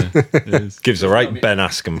French. It is. Gives the right Ben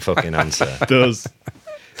Askam fucking answer. Does.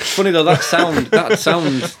 It's funny though, that sound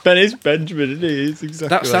Ben is Benjamin, isn't he? It's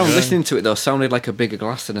exactly that sound like listening to it though sounded like a bigger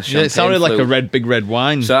glass than a champagne. Yeah, it sounded like flute. a big red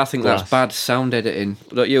wine. So I think glass. that's bad sound editing.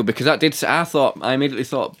 Not you, because that did. I immediately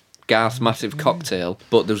thought Garth's massive cocktail,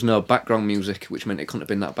 but there was no background music, which meant it couldn't have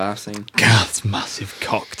been that bar scene. Garth's massive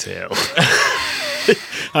cocktail.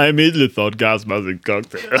 I immediately thought Garth's massive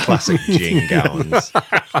cocktail. Classic Gene Gowans.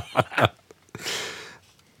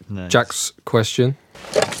 Nice. Jack's question.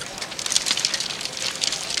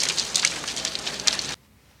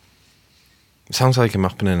 Sounds like him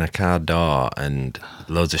opening a car door and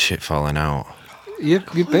loads of shit falling out. You're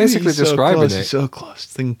basically describing it. You're so close.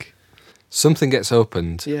 Think. Something gets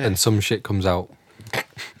opened Yeah. and some shit comes out.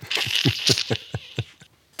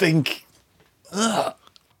 Think.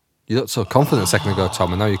 You're You looked so confident a second ago,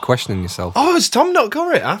 Tom, and now you're questioning yourself. Oh, has Tom not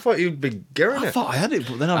got it? I thought you'd be getting it. I thought I had it,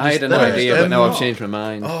 but then I had an idea, but now I've changed my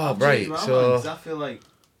mind. Oh, right. So I feel like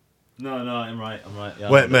no, I'm right. Yeah,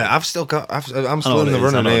 wait, mate. I'm still in the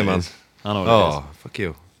running here, man. I know what it is. Oh, fuck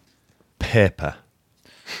you. Paper.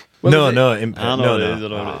 No, I know what it is. I know what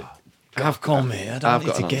it is. Have called me. I don't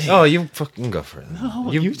need to get. Oh, you fucking go for it. No,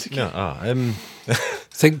 you to get.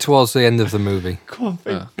 Think towards the end of the movie. Come on,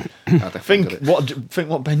 think. Think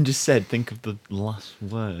what Ben just said. Think of the last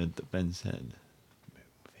word that Ben said.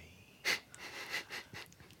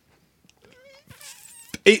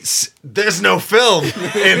 There's no film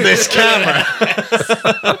in this camera.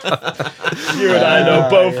 You and I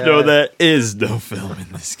both know there is no film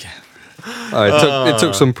in this camera. All right, it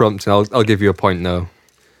took some prompting. I'll give you a point now.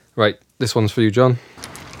 Right, this one's for you, John.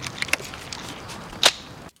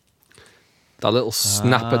 That little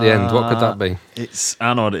snap at the end, what could that be?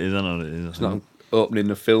 I know what it is. It's not opening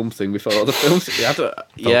the film thing before all the films.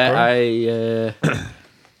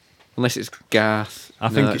 Unless it's Garth. I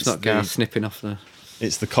think it's not Garth snipping off the.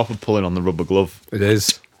 It's the copper pulling on the rubber glove. It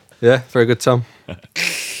is. Yeah, very good, Tom.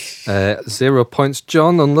 0 points,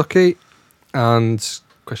 John. Unlucky. And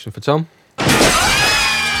question for Tom.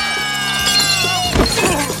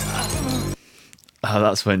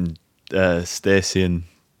 That's when Stacey and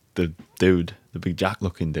the dude, the big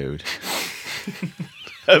Jack-looking dude,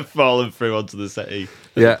 have fallen through onto the settee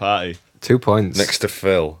at the party. 2 points. Next to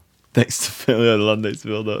Phil. Yeah, the land next to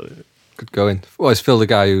Phil, don't they? Good going. Well, is Phil the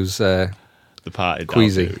guy who's the party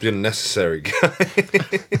queasy? The unnecessary guy.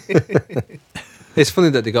 It's funny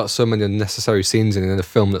that they got so many unnecessary scenes in a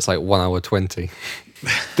film that's like 1 hour 20.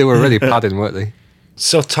 They were already padding, weren't they?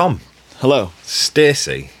 So, Tom. Hello.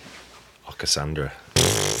 Stacey. Or Cassandra.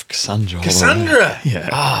 Cassandra. Yeah.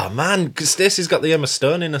 Ah, man. Because Stacey's got the Emma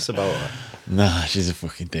Stoniness about her. Nah, she's a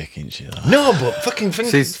fucking dick, isn't she? Though? No, but fucking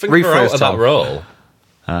think her rephrase, out of Tom. that role.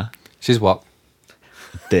 Huh? She's what?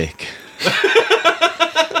 Dick.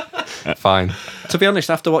 Fine. To be honest,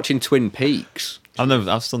 after watching Twin Peaks,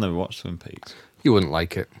 I've still never watched Twin Peaks. You wouldn't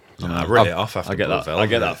like it. I read it off after I get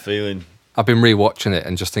that feeling. I've been rewatching it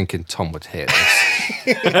and just thinking Tom would hate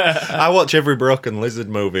this. I watch every Broken Lizard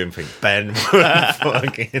movie and think Ben would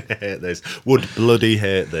fucking hate this. Would bloody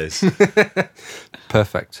hate this.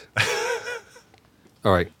 Perfect.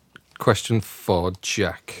 All right. Question for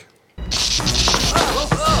Jack.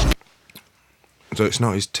 So it's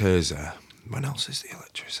not his taser. When else is the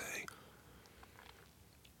electricity?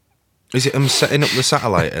 Is it him setting up the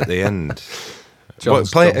satellite at the end?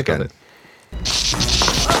 Play it again.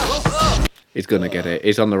 he's going to get it.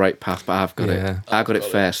 He's on the right path, but I've got it. I got it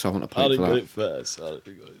first, so I want to play for that. I didn't get it first.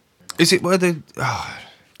 Is it where they...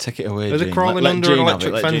 Take it away, Are they crawling under an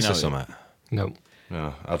electric fence or something? No.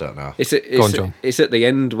 No, I don't know. It's at the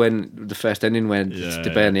end when the first ending when they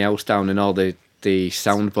burn the house down and all the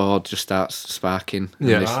soundboard just starts sparking.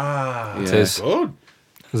 Yeah. It is. Good.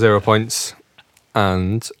 0 points.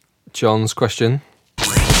 And John's question.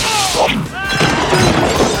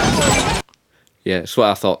 Yeah, it's what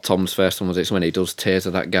I thought Tom's first one was. It's when he does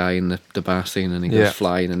taser that guy in the bar scene and he goes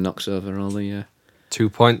flying and knocks over all the... 2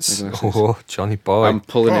 points. Oh, Johnny boy. I'm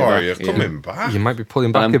pulling it back. You're coming back. You might be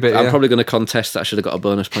pulling back a bit. I'm probably going to contest that. I should have got a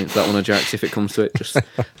bonus point for that one of Jack's if it comes to it. Just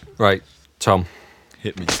right, Tom.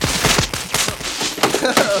 Hit me.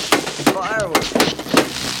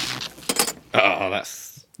 Oh,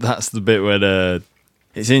 that's the bit where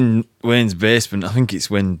it's in Wayne's basement. I think it's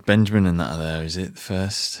when Benjamin and that are there. Is it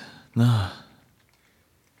first? No.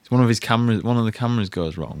 It's one of his cameras. One of the cameras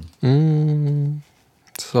goes wrong.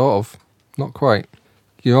 Sort of. Not quite.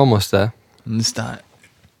 You're almost there. And the start.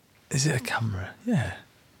 Is it a camera? Yeah.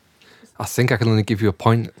 I think I can only give you a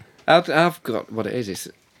point. I've got what it is.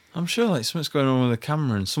 I'm sure like something's going on with the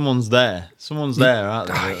camera and someone's there. Someone's there, aren't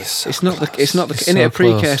they? It's not the. Isn't it a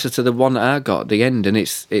precursor to the one that I got at the end? And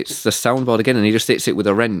it's the soundboard again, and he just hits it with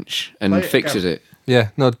a wrench and fixes it. Yeah.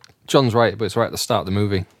 No, John's right, but it's right at the start of the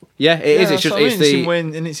movie. Yeah, it is. It's just it's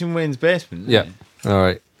in Wayne's basement. Yeah. All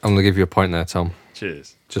right. I'm gonna give you a point there, Tom.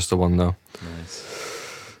 Cheers. Just the one though. Nice.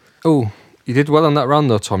 Oh, you did well on that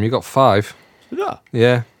round though, Tom. You got 5. Yeah.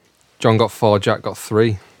 Yeah. John got 4, Jack got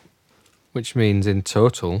 3. Which means in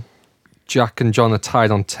total, Jack and John are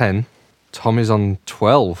tied on 10. Tom is on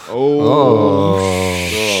 12. Oh.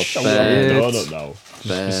 No. Just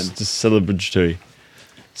celebratory.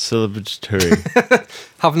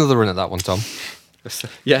 Have another run at that one, Tom.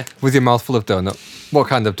 Yeah. With your mouth full of donut. What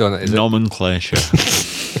kind of donut is it? Nomenclature.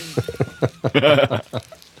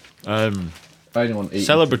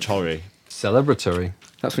 Celebratory. Celebratory.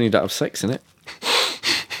 That's when you don't have sex, isn't it?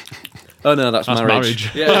 Oh no, that's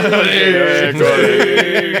marriage. Yeah.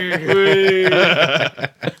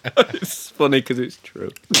 funny because it's true.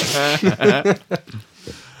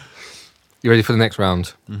 You ready for the next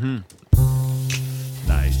round? Mm-hmm.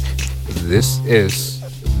 Nice. This is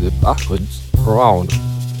the backwards round.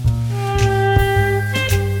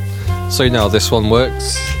 So you know how this one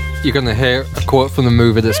works. You're going to hear a quote from the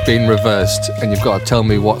movie that's been reversed, and you've got to tell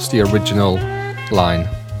me what's the original line.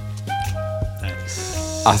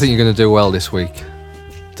 Nice. I think you're going to do well this week.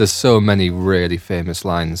 There's so many really famous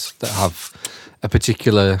lines that have a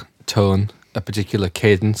particular tone, a particular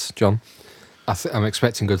cadence, John. I'm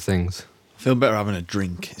expecting good things. I feel better having a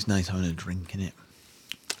drink. It's nice having a drink, innit?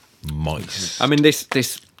 Moist. I mean, this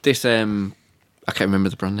I can't remember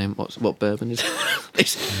the brand name. What bourbon is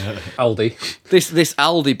this? Aldi. This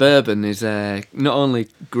Aldi bourbon is not only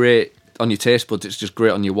great on your taste buds, it's just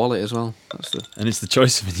great on your wallet as well. And it's the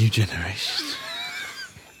choice of a new generation.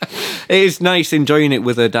 It is nice enjoying it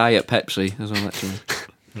with a Diet Pepsi as well, actually.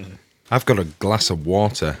 I've got a glass of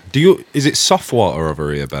water. Is it soft water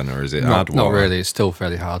over here, Ben, or is it hard water? Not really. It's still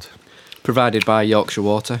fairly hard. Provided by Yorkshire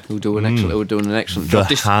Water, who are doing an excellent job.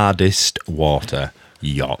 The hardest water,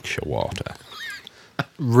 Yorkshire Water.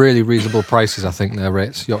 Really reasonable prices, I think, their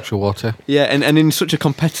rates, Yorkshire Water. Yeah, and in such a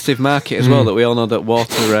competitive market as well that we all know that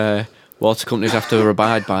water companies have to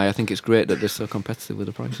abide by. I think it's great that they're so competitive with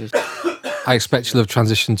the prices. I expect you'll have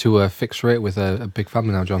transitioned to a fixed rate with a big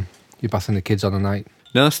family now, John. You're bathing the kids on a night.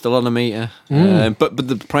 No, still on a meter. But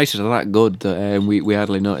the prices are that good that we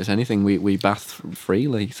hardly notice anything. We bath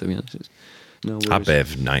freely, to be honest. No worries. I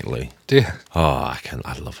bathe nightly. Do you? Oh,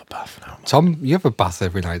 I love a bath now. Tom, you have a bath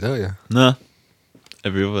every night, don't you? No.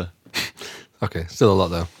 Every other. Okay, still a lot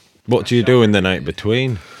though. What do you do in the night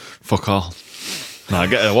between? Fuck all. No, I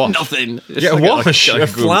get a wash. Nothing. Get a wash? A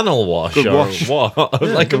flannel wash? Good or wash. What?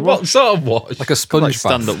 Like what sort of wash? Like a sponge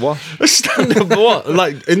bath. Stand-up wash. A stand-up what?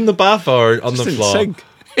 Like in the bath or on the floor? Sink.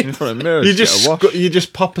 In front of the mirror. You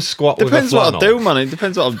just pop a squat with a Depends flannel. what I do, man. It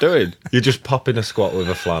depends what I'm doing. You just pop in a squat with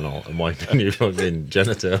a flannel and wiping your fucking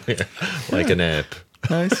genitalia like an ape.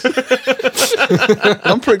 Nice.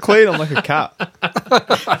 I'm pretty clean. I'm like a cat.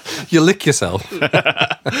 You lick yourself.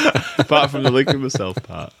 Apart from the licking myself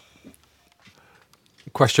part.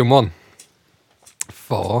 Question 1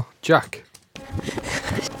 for Jack.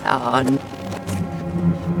 Ja,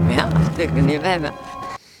 tycker ni vem?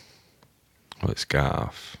 Well, it's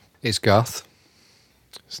Garth. It's Garth.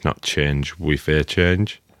 It's not change. We fear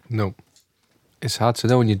change. No. It's hard to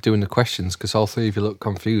know when you're doing the questions because all three of you look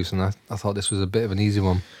confused, and I thought this was a bit of an easy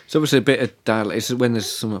one. It's obviously a bit of dialect. It's when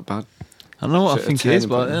there's something bad. I don't know what I think it is,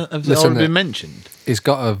 but has it already been mentioned? He's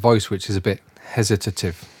got a voice which is a bit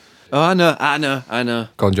hesitative. Oh, I know.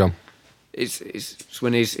 Go on, John. It's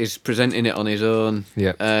when he's presenting it on his own.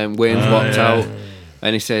 Yeah. Wayne's walked out,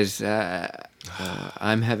 and he says,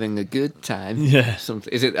 "I'm having a good time." Yeah.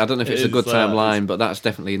 Something. Is it? I don't know if it's a good time line, but that's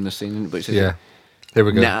definitely in the scene. But it says, Yeah. Here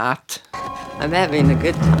we go. Not. I'm having a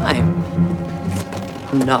good time.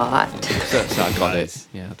 Not. So I got it.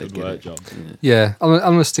 Yeah, I did Good work, it. John. Yeah, I'm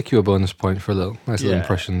going to stick you a bonus point for a little little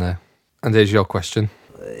impression there. And there's your question.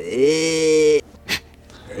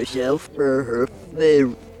 Herself for her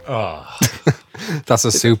favorite. That's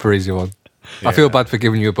a super easy one. Yeah. I feel bad for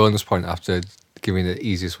giving you a bonus point after giving the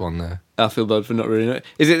easiest one there. I feel bad for not really knowing.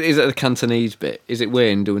 Is it the Cantonese bit? Is it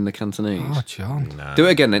Wayne doing the Cantonese? Oh, John. Nah. Do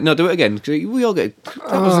it again then. No, do it again. 'Cause we all get...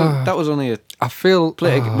 That was only a... I feel...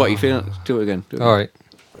 Play it, what, you feel... Do it again. All right.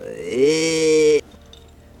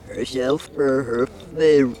 Herself for her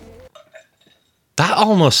favorite. That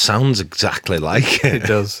almost sounds exactly like it. It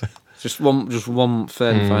does. Just one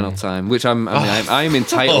third and final time, which I'm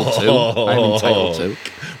entitled to. I'm entitled to.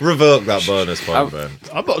 Revoke that bonus point, Ben.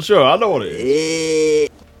 I'm not sure. I know what it is.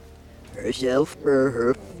 Herself for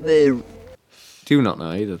her favorite. Do you not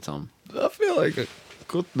know either, Tom? I feel like I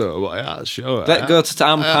could know, but I can't show it. Let go to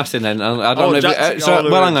I'm passing then. I don't know. Jack's Well,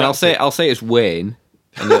 hang on. Jack's I'll say it's Wayne.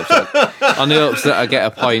 On the hopes that I get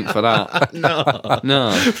a point for that.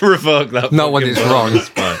 No. Revoke that. Not when it's wrong.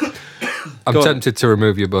 Point. I'm tempted to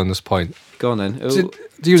remove your bonus point. Go on then.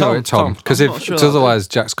 Do you know it, Tom? Because otherwise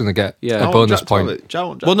Jack's going to get a bonus point.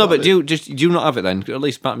 Well, no, but do you not have it then? At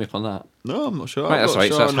least back me up on that. No, I'm not sure. Right, that's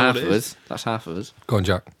right. So that's half of us. That's half of us. Go on,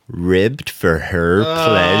 Jack. Ribbed for her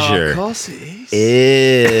pleasure. Of course it is.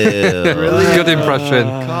 Ew. Really? Good impression.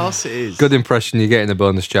 Of course it is. Good impression. You're getting a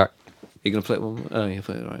bonus, Jack. You're going to play it one more? Oh, you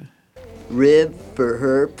play it right. Rib for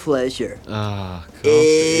her pleasure. Ah, of course it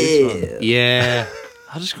is, man. Yeah.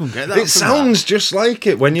 I just couldn't get that. It sounds just like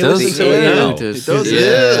it when you listen to it now. It does.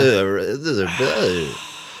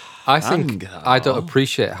 I think I don't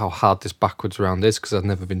appreciate how hard this backwards round is because I've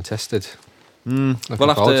never been tested. Well,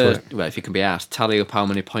 if you can be asked, tally up how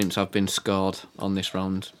many points have been scored on this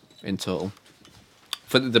round in total.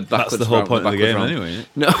 For the backwards That's the whole round, point of the game, round. anyway. Isn't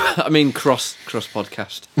it? No, I mean cross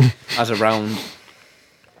podcast as a round,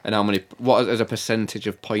 and what as a percentage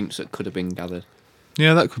of points that could have been gathered.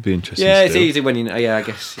 Yeah, that could be interesting. Yeah, it's easy when you. Yeah, I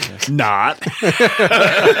guess. Yeah. Not.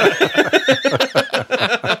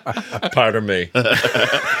 Pardon me.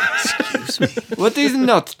 Excuse me. What is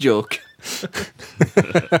not joke?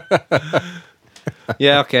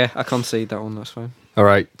 Yeah, okay, I concede that one. That's fine. All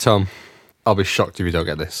right, Tom. I'll be shocked if you don't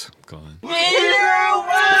get this. Go on.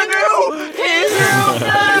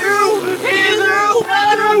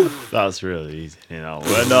 That's really easy. You know,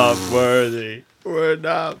 we're not worthy. We're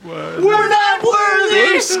not worthy. We're not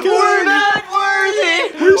worthy. We're not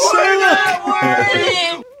worthy. We're not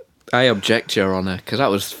worthy. I object, Your Honour, because that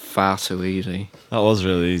was far too easy. That was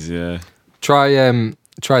really easy. Yeah. Try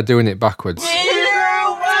doing it backwards.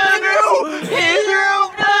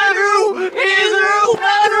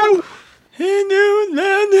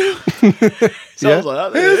 Sounds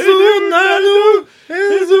like that.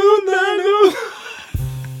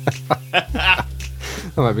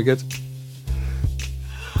 That might be good.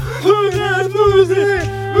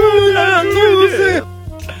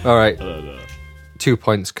 All right. 2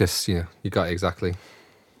 points because you got it exactly.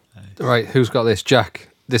 All right, who's got this? Jack.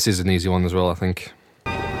 This is an easy one as well, I think.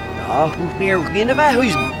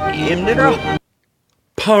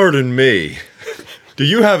 Pardon me. Do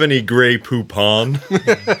you have any Grey Poupon?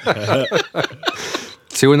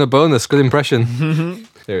 2 in a bonus. Good impression.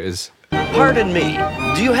 There it is. Pardon me.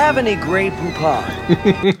 Do you have any Grey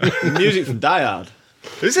Poupon? Music from Die Hard.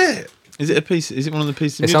 Is it? Is it a piece? Is it one of the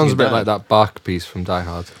pieces? Of It music sounds a in bit Die like Hard? that Bark piece from Die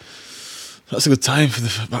Hard. That's a good time for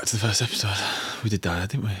the back to the first episode. We did Die Hard,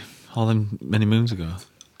 didn't we? All them many moons ago.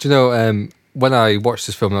 Do you know, when I watched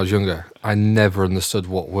this film when I was younger, I never understood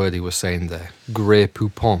what word he was saying there. Grey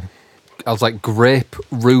Poupon. I was like, grape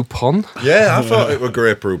roupon? Yeah, I thought it were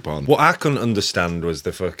Grey Poupon. What I couldn't understand was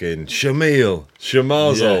the fucking Shamil,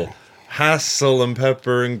 Shamazel, Hassel and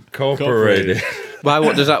Pepper Incorporated. Why?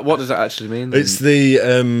 What does that actually mean? It's the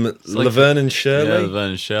Laverne and Shirley. Yeah,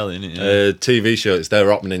 Laverne and Shirley, isn't it? Yeah. TV show. It's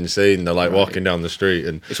their opening scene. They're like walking down the street,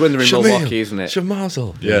 and it's when they're in Milwaukee, isn't it?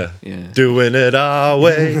 Shamazel. Yeah. Doing it our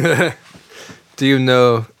way. Do you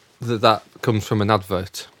know that comes from an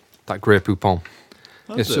advert? That Grey Poupon.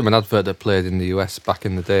 It's from an advert that played in the US back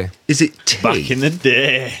in the day. Is it tea? Back in the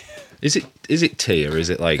day. Is it tea or is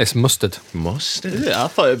it like... It's mustard. Mustard? Is it? I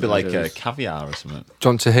thought it'd be like caviar or something. Do you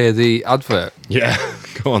want to hear the advert? Yeah,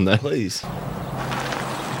 go on then. Please.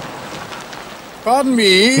 Pardon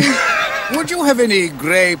me, would you have any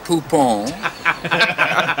Grey Poupon?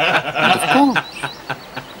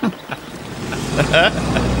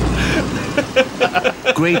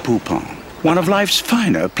 Grey Poupon, one of life's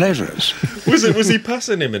finer pleasures. Was he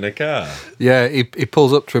passing him in a car? Yeah, he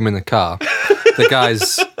pulls up to him in the car. The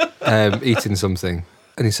guy's eating something,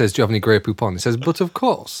 and he says, "Do you have any Grey Poupon?" He says, "But of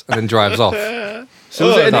course," and then drives off.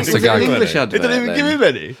 So that's the guy. English advert? He didn't even give him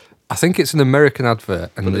any. I think it's an American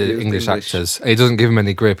advert, and the English actors. And he doesn't give him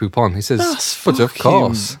any Grey Poupon. He says, "But of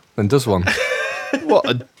course," then does one. What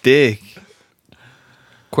a dick.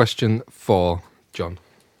 Question 4, John.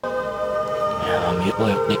 Yeah,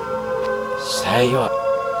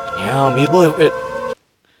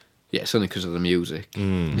 it's only because of the music.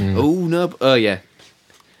 Oh, no. Oh, yeah.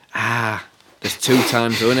 There's 2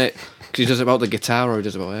 times, though, isn't it? Because he does it about the guitar or he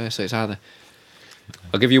does it about air, so it's either...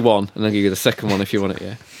 I'll give you one, and I'll give you the second one if you want it,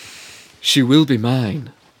 yeah? She will be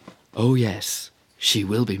mine. Oh, yes. She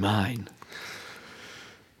will be mine.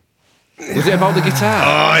 Was it about the guitar?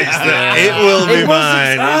 Oh, it's the It Will Be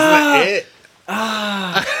Mine. Isn't it?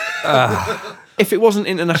 If it wasn't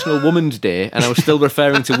International Women's Day and I was still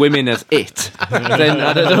referring to women as it, then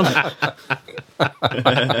I don't know.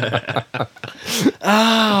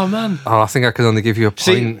 Oh, man. Oh, I think I can only give you a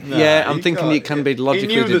point. See, I'm thinking it can be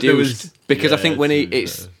logically deduced because I think when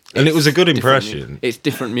it's... And it was a good impression. It's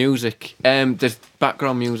different music. There's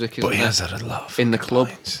background music, isn't But he there? has had a lot. In the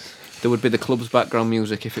club. There would be the club's background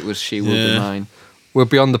music if it was She Will Be Mine. We're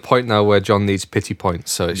beyond the point now where John needs pity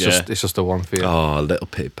points, so it's just a 1 for you. Oh, a little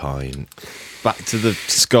pity point. Back to the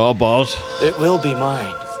scoreboard. It will be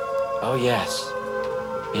mine. Oh, yes.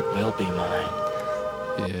 It will be mine.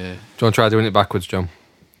 Yeah. Do you want to try doing it backwards, John?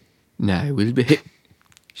 No, it will be.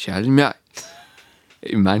 Shall me?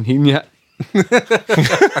 Man, him yet. We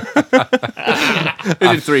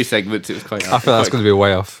did 3 segments. It was quite. I feel that's going to be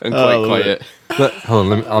way off. And quite quiet.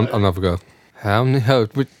 Hold on, I'll have a go. How many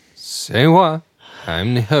help with say what? How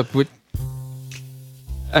many help with?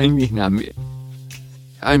 I'm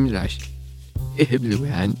Rush.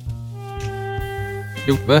 Everyone.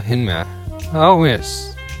 You were in my. Oh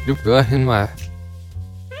yes, you were in my.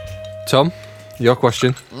 Tom, your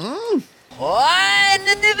question. One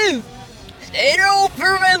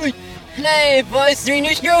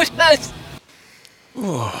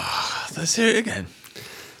Let's hear it again.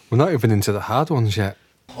 We're not even into the hard ones yet.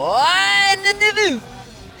 I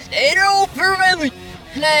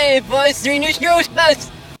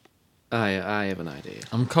have an idea.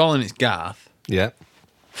 I'm calling it Garth. Yeah.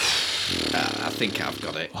 I think I've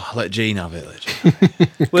got it. Oh, let Gene have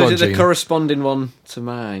it. Well, on, is it the Gene. corresponding one to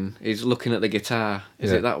mine? He's looking at the guitar.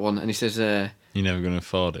 Is Yeah. it that one? And he says, You're never going to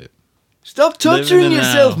afford it. "Stop torturing Live in the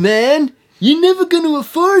yourself, now." man. You're never going to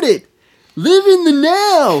afford it. Live in the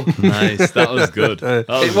now." Nice. That was good. It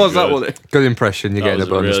was that one. Good impression. You're That getting was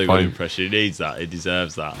a bonus really good point. impression. He needs that. He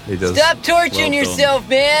deserves that. He does. Stop torturing Well done. yourself,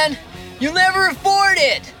 man. You'll never afford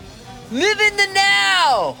it. Live in the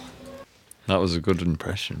now. That was a good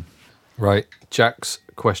impression. Right. Jack's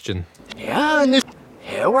question. Yeah, and this.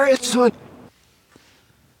 Yeah, where is one?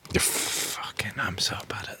 Fucking, I'm so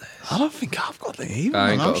bad at this. I don't think I've got the either.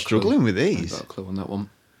 I ain't I'm got a clue. struggling with I've these. got a clue on that one.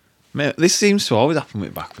 Mate, this seems to always happen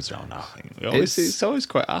with backwards round. I think It's- it's always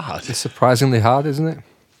quite hard. It's surprisingly hard, isn't it?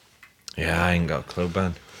 Yeah, I ain't got a clue,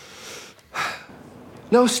 Ben.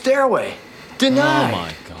 No stairway. Oh Denied.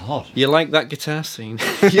 my god! You like that guitar scene?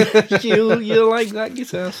 you like that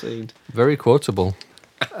guitar scene? Very quotable.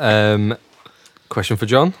 Question for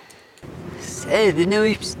John. Say the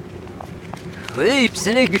noops. Weeps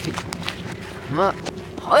and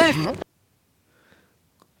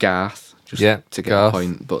Garth. Just Yeah, to get Garth. a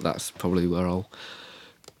point, but that's probably where I'll.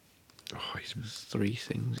 He's Three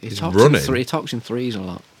things. He's running. He talks in threes a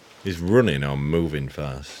lot. He's running or moving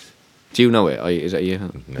fast. Do you know it? Or is that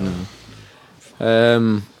you? No.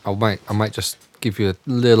 I might just give you a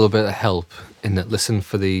little bit of help in that. Listen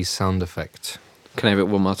for the sound effect. Can I have it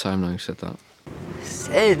one more time now you said that?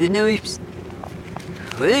 Say the noops.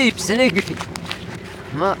 Weeps and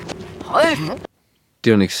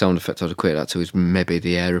The only sound effect I'd equate that to is maybe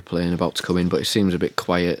the aeroplane about to come in, but it seems a bit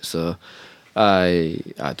quiet, so I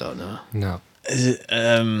don't know. No. Is it?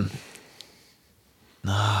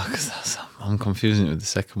 No, because I'm confusing it with the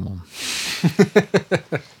second one.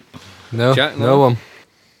 No. Jack, no no? one.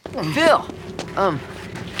 Phil,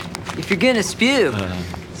 if you're gonna spew,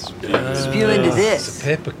 spew into this.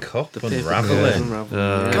 Paper cup paper unraveling. cup.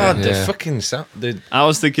 God, the Yeah. fucking sound. I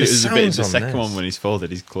was thinking it was a bit in the sounds on second this. one when he's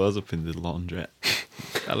folded his clothes up in the laundrette.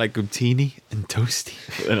 I like them teeny and toasty.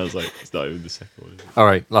 But then I was like, it's not even the second one. Is it? All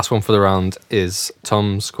right. Last one for the round is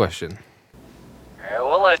Tom's question.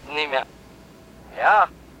 Yeah.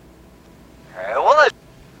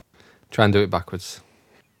 Try and do it backwards.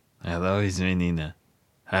 Hello, is Nina.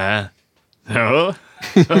 Huh? No?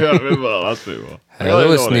 I can't remember what that last bit was.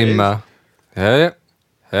 Hello, it's Nima. Hey.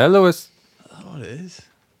 Hello, it's. I don't know what it is.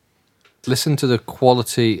 Listen to the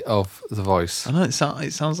quality of the voice. I know it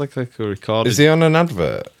sounds like a recorded. Is he on an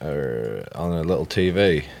advert or on a little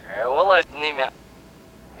TV?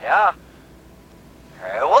 Yeah.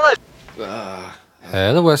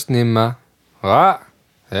 Hello, it's Nima. Ah.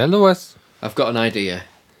 Hello, it's. I've got an idea.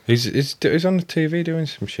 He's on the TV doing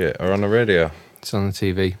some shit or on the radio. It's on the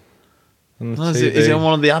TV. On the No, is it on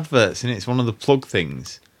one of the adverts? And it's one of the plug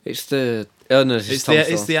things. It's the. Oh no, It's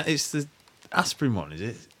the aspirin one, is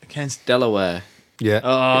it? Against Delaware. Yeah.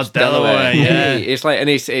 Oh, It's Delaware, yeah. It's like, and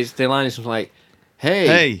it's the line is something like, "Hey,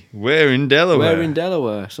 Hey, we're in Delaware. we're in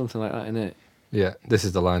Delaware," something like that, isn't it? Yeah. This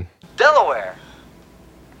is the line. Delaware.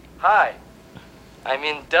 Hi. I'm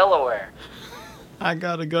in Delaware. I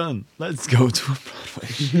got a gun. Let's go to a Broadway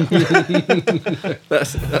show.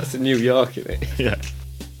 That's in New York, isn't it? Yeah.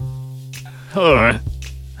 All right.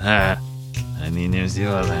 Any news you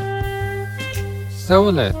are there?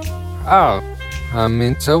 Solar. Oh. I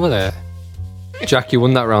mean, solar. Jack, you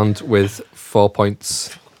won that round with 4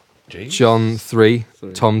 points. Jeez. John 3,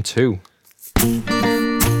 Tom 2.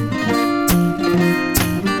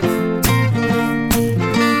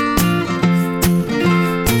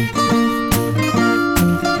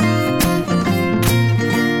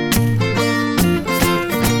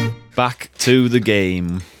 Back to the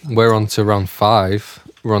game. We're on to round 5.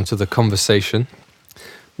 We're on to the conversation.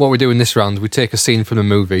 What we do in this round, we take a scene from a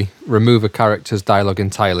movie, remove a character's dialogue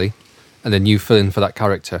entirely, and then you fill in for that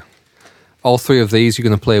character. All three of these, you're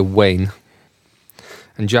going to play Wayne.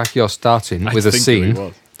 And Jack, you're starting with a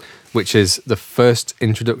scene, which is the first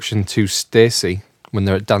introduction to Stacy when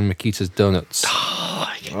they're at Dan Makita's Donuts.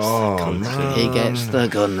 Oh, man. He gets the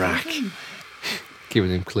gun rack.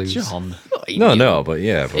 Giving him clues. John. But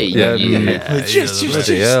yeah. Just,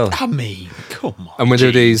 hell. I mean, come on. And we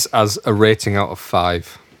do these as a rating out of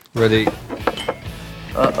 5. Ready?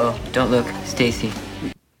 Uh-oh, don't look, Stacy.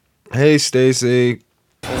 Hey, Stacy.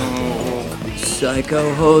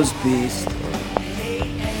 Psycho hose beast.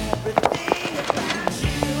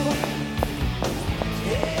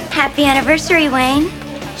 Happy anniversary, Wayne.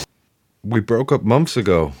 We broke up months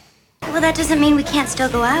ago. Well, that doesn't mean we can't still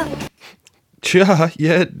go out. Yeah,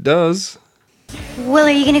 it does. Will, are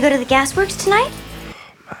you gonna go to the gasworks tonight?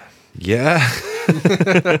 Yeah.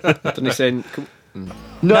 Didn't he say...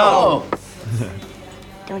 No!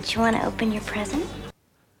 Don't you want to open your present?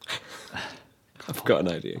 I've got an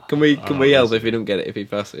idea. Can we help if he don't get it, if he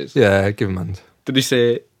passes? Yeah, give him a hand. Did he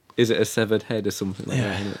say, is it a severed head or something like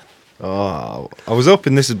that? Isn't it? Oh, I was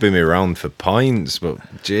hoping this would be me round for points, but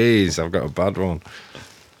jeez, I've got a bad one.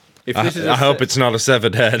 If I, this is I hope it's not a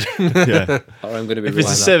severed head. Yeah. Or I'm going to be If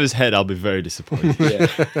it's a sever's head, I'll be very disappointed. Yeah.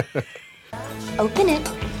 Open it.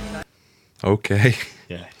 Okay.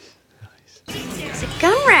 Yeah. It's a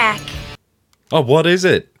gun rack. Oh, what is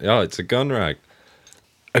it? Oh, it's a gun rack.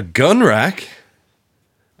 A gun rack?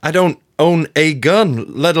 I don't own a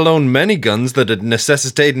gun, let alone many guns that'd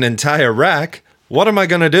necessitate an entire rack. What am I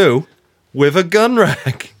gonna do with a gun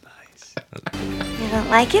rack? You don't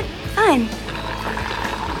like it? Fine.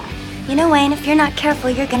 You know, Wayne, if you're not careful,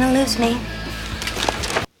 you're gonna lose me.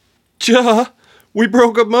 Ja, we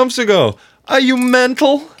broke up months ago. Are you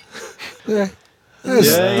mental? Yeah. You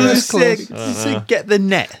say get the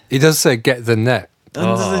net. He does say get the net.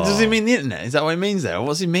 Does he mean the internet? Is that what he means there? Or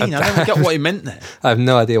what's he mean? I don't get what he meant there. I have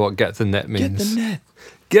no idea what get the net means. Get the net.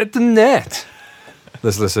 Get the net.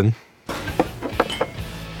 Let's listen.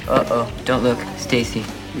 Uh-oh, don't look. Stacy.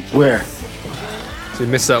 Where? So you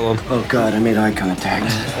missed that one. Oh, God, I made eye contact.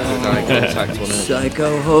 Eye contact, wasn't it?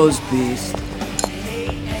 Psycho hose beast.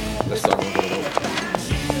 That's not one.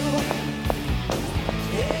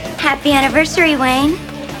 Happy anniversary, Wayne.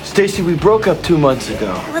 Stacy, we broke up 2 months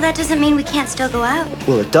ago. Well, that doesn't mean we can't still go out.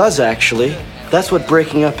 Well, it does, actually. That's what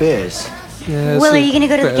breaking up is. Yeah, Will, are you gonna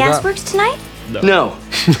go to the gasworks tonight? No.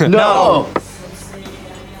 No!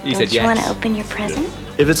 You Don't said you want to yes. open your present?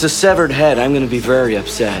 If it's a severed head, I'm going to be very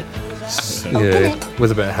upset. Yeah,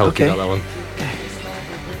 with a bit of help, Okay. you got that one.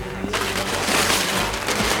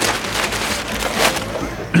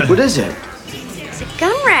 What is it? It's a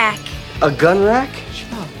gun rack. A gun rack?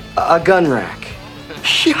 A gun rack.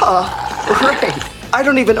 Yeah, right. I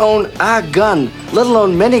don't even own a gun, let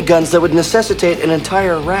alone many guns that would necessitate an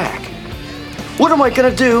entire rack. What am I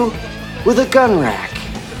gonna do with a gun rack?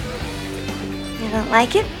 You don't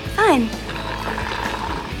like it? Fine.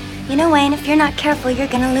 You know, Wayne, if you're not careful, you're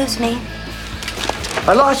gonna lose me.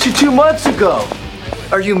 I lost you 2 months ago.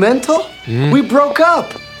 Are you mental? We broke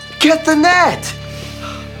up. Get the net.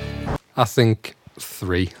 I think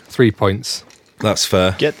 3 points. That's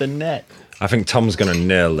fair. Get the net. I think Tom's gonna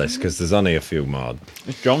nail this because there's only a few more.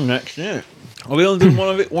 It's John next, yeah. Are we only doing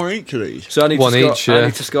one each of these? So I need, One to score, each, I yeah.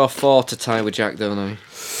 need to score 4 to tie with Jack, don't I?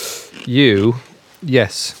 You,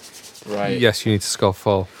 yes. Right. Yes, you need to score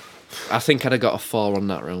 4. I think I'd have got a 4 on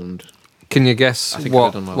that round. Can you guess I think I'd what,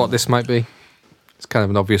 have done well what on this might be? It's kind of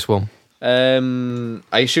an obvious one.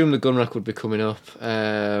 I assume the gun rack would be coming up.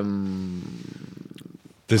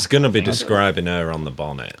 There's gonna be describing her on the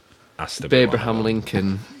bonnet. Has to be one of Abraham them.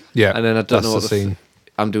 Lincoln. Yeah, And then I don't that's know what the scene.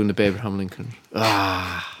 I'm doing the Abraham Lincoln.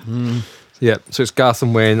 Yeah, so it's Garth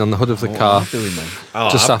and Wayne on the hood of the car. Oh,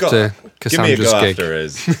 Just I've got- after Give me a Cassandra's go gig. after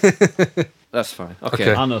his. That's fine. Okay.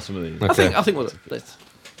 Okay. I know some of these. Okay. I think we'll let's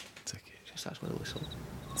just ask with a whistle.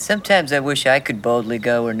 Sometimes I wish I could boldly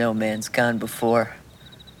go where no man's gone before.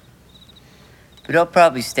 But I'll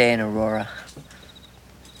probably stay in Aurora.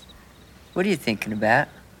 What are you thinking about?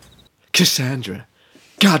 Cassandra.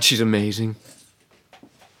 God, she's amazing.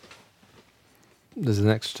 There's an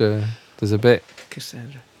extra. There's a bit.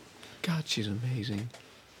 Cassandra. God, she's amazing.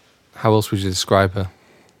 How else would you describe her?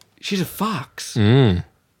 She's a fox. Mm.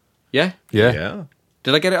 Yeah? Yeah. Yeah.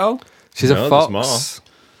 Did I get it all? She's No, a there's fox.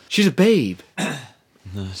 She's a babe.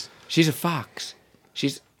 She's a fox.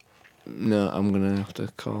 She's... No, I'm going to have to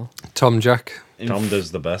call. Tom Jack. Tom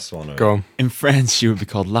does the best one. Go on. In France, she would be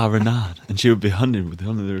called La Renard, and she would be hunted with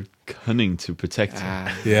one of their cunning to protect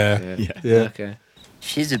her. Yeah. Yeah. Okay.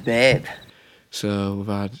 She's a babe. So we've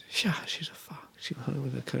had... Yeah, she's a fox. She was hunted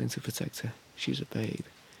with a cunning to protect her. She's a babe.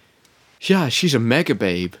 Yeah, she's a mega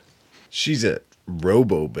babe. She's a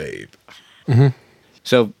robo babe.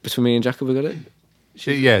 So between me and Jack, have we got it?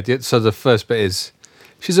 Yeah. So the first bit is,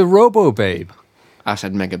 she's a robo babe, I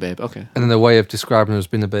said mega babe. Okay. and then the way of describing her has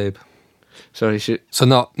been a babe. Sorry, So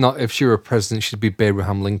not if she were a president, she'd be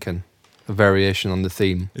Abraham Lincoln. A variation on the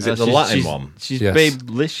theme. Is it the Latin one? She's Yes.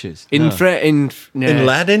 babelicious. In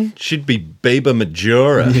Latin, she'd be Baba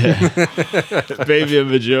Majora. Baby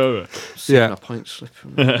and Majora. Yeah. A point slip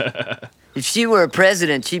from me. If she were a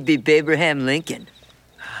president, she'd be Abraham Lincoln.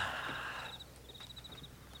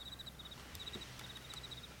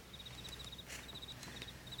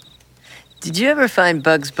 Did you ever find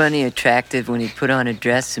Bugs Bunny attractive when he'd put on a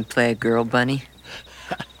dress and play a girl bunny?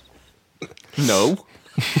 No.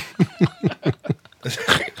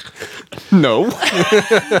 No.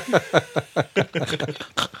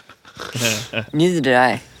 Neither did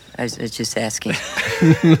I. I was just asking.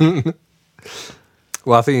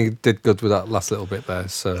 Well, I think he did good with that last little bit there,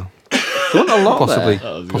 so Done a lot possibly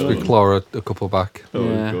good. claw a couple back. Oh,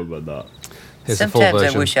 Yeah. good about that. Here's the full Sometimes I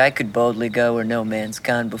version. wish I could boldly go where no man's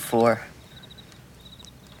gone before.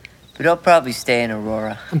 But I'll probably stay in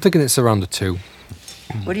Aurora. I'm thinking it's around a 2.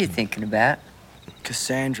 What are you thinking about?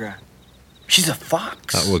 Cassandra. She's a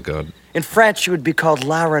fox. That were good. In France, she would be called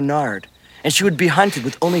La Renarde, and she would be hunted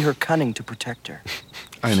with only her cunning to protect her.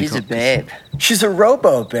 She's a babe. She's a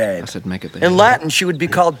robo-babe. I said mega babe. In Latin, she would be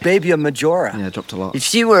called Babia Majora. Yeah, I dropped a lot. If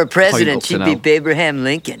she were a president, up to she'd be now. Abraham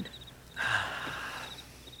Lincoln.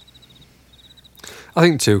 I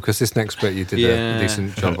think 2, because this next bit you did Yeah. a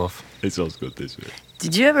decent job of. It sounds good this way.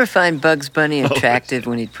 Did you ever find Bugs Bunny attractive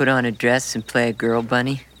when he'd put on a dress and play a girl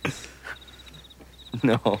bunny?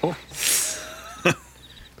 No.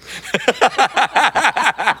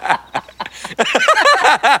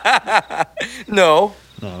 No.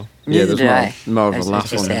 No. Yeah, Neither there's did I. more of I a was laugh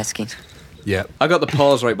just on it. asking. Yeah. I got the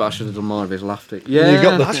pause right, but I should have done more of his laughter. Yeah, You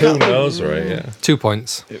got the I 2 can't- no's right, yeah. 2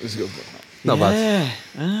 points. It was good. Not bad.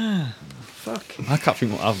 Fuck. I can't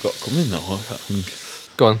think what I've got coming though. I can't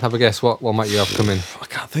think. Go on, have a guess. What might you have come in? I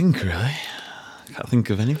can't think really. I can't think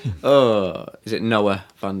of anything. Oh, is it Noah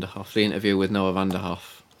Vanderhoff? The interview with Noah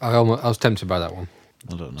Vanderhoff. I was tempted by that one.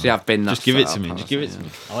 I don't know. See, I've been. Just give it to me. Just give it to me.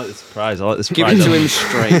 I like the surprise. I like the Give surprise. it to him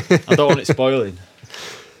straight. I don't want it spoiling.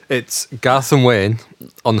 It's Garth and Wayne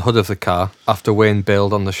on the hood of the car after Wayne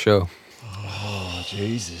bailed on the show. Oh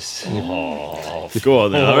Jesus! Oh, go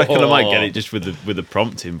on then. I reckon I might get it just with the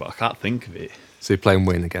prompting, but I can't think of it. So you're playing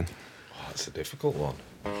Wayne again. Oh, that's a difficult one.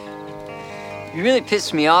 You really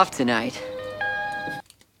pissed me off tonight.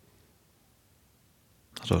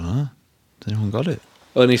 I don't know. Has anyone got it?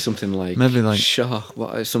 Only something like Maybe like- sure.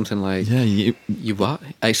 What? Something like Yeah, you what?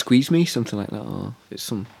 I squeeze me. Something like that. Or it's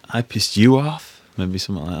some. I pissed you off. Maybe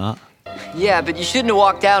something like that. Yeah, but you shouldn't have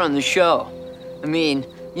walked out on the show. I mean,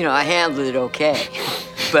 you know, I handled it okay.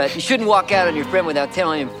 But you shouldn't walk out on your friend without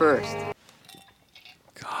telling him first.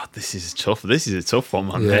 God, this is tough. This is a tough one,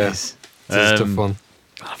 man. Yeah. This. It's a tough one.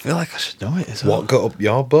 I feel like I should know it as well. What got up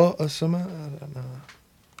your butt or something? I don't know.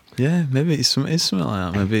 Yeah, maybe it's something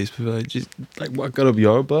like that. Maybe it's like, just like what got up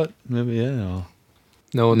your butt. Maybe or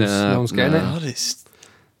No one's getting it. God, it's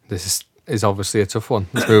This is obviously a tough one.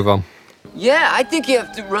 Let's move on. Yeah, I think you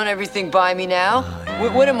have to run everything by me now.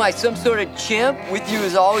 What am I, some sort of chimp? With you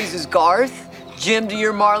as always as Garth? Jim to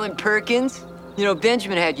your Marlon Perkins? You know,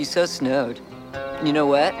 Benjamin had you so snowed. And you know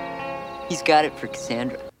what? He's got it for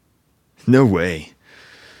Cassandra. no way.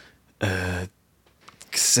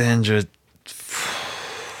 Cassandra.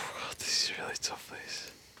 God, this is really tough.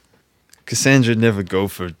 This. Cassandra would never go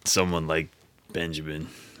for someone like Benjamin.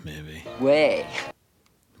 Maybe. Way.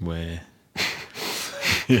 Where?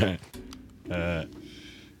 Yeah.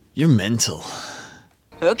 You're mental.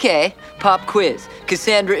 Okay, pop quiz.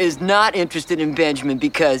 Cassandra is not interested in Benjamin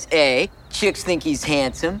because A, chicks think he's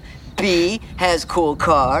handsome, B, has cool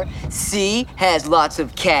car, C, has lots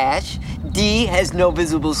of cash, D, has no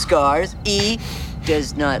visible scars, E,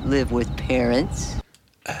 does not live with parents.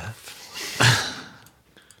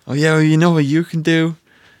 Oh yeah, well, you know what you can do?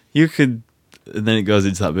 You could, and then it goes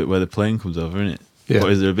into that bit where the plane comes over, isn't it? Yeah. Or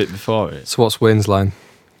is there a bit before it? So what's Wayne's line?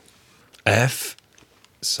 F.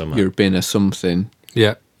 Summer. You've been a something.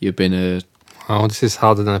 Yeah. You've been a. Oh, this is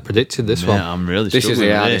harder than I predicted. This Yeah, one. I'm really. This is struggling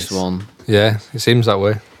the with hardest this. one. Yeah, it seems that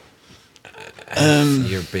way.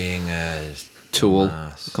 You're being a Tool,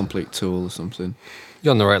 dumbass. complete tool or something.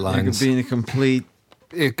 You're on the right You could lines. be in a complete.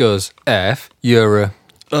 It goes F. You're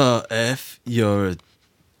a. F. You're a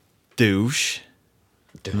douche.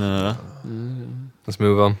 No. Let's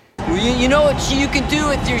move on. Well, you know what you can do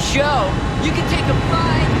with your show? You can take a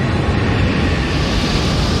flight.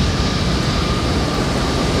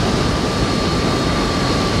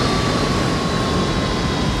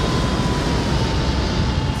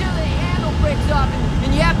 Till the handle breaks off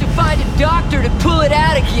and you have to find a doctor to pull it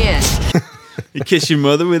out again. You kiss your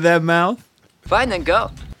mother with that mouth? Fine, then go.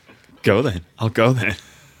 Go then. I'll go then.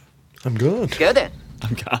 I'm good. Go then.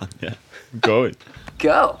 I'm gone. Yeah. I'm going.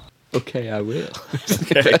 Go. Okay, I will.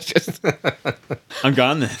 Okay. I'm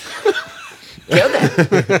gone then. Go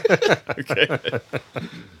then. Okay.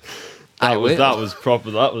 I will. That was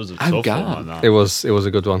proper. That was a I'm tough gone. one. That. It was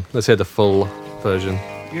a good one. Let's hear the full version.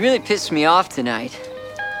 You really pissed me off tonight.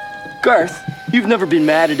 Garth, you've never been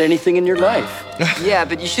mad at anything in your life. Yeah,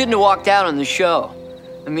 but you shouldn't have walked out on the show.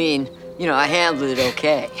 I mean, I handled it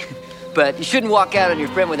okay. But you shouldn't walk out on your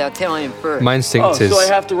friend without telling him first. My instinct is so I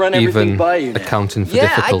have to run everything even by you now. accounting for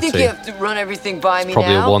Yeah, difficulty. I think you have to run everything by me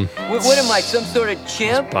probably a now. 1. What am I, some sort of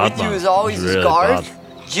chimp? bad, With you man. as always It's as really Garth?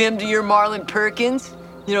 bad. Jim to your Marlon Perkins?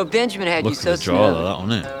 Benjamin had Look you at so the draw smooth. of that,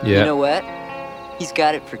 wasn't it? Yeah. You know what? He's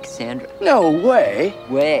got it for Cassandra. No way.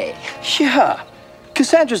 Way. Yeah.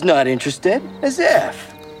 Cassandra's not interested. As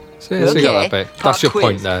if. So you got that bit. Pop That's your quiz.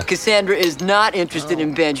 point there. Cassandra is not interested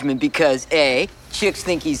in Benjamin because A, chicks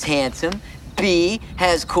think he's handsome. B,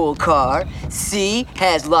 has cool car. C,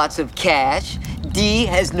 has lots of cash. D,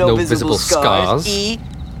 has no visible scars. E,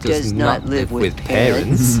 does not live with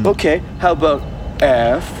parents. Okay, how about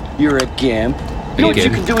F? You're a gimp. You know what you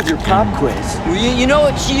can do with your pop quiz? You know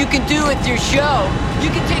what you can do with your show? You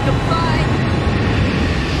can take a bite.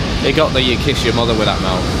 They got the you kiss your mother with that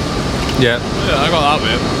mouth. Yeah. Yeah, I got that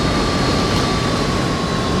bit.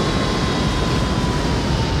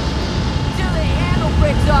 Till the handle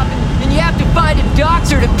breaks off and you have to find a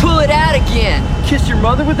doctor to pull it out again. Kiss your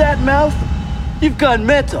mother with that mouth? You've gone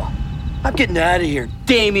mental. I'm getting out of here,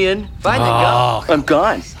 Damien. Fine, then go. I'm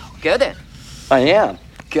gone. Go then. I am.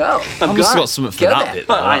 Go. I'm I've just gone. got something for Go that then. bit.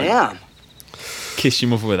 But I am. Kiss your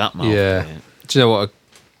mother with that mouth. Yeah. Do you know what?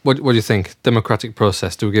 What do you think? Democratic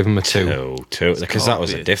process. Do we give him a 2? 2, because that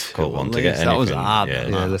was a difficult one to get. That was anything. hard. Yeah.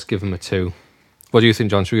 Yeah, let's give him a 2. What do you think,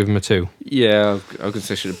 John? Should we give him a 2? Yeah, I could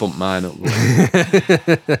say I should have bumped mine up.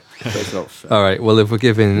 It's about fair. All right. Well, if we're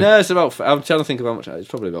giving No, it's about fair. I'm trying to think of how much. It's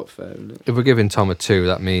probably about fair, isn't it? if we're giving Tom a 2,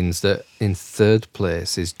 that means that in 3rd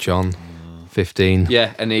place is John, 15.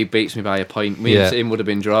 Yeah, and he beats me by a point. Me Yeah. and him would have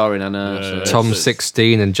been drawing, I know. So Tom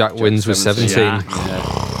 16 and Jack wins with 17. Yeah.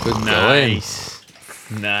 Good going.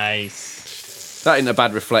 Nice. That ain't a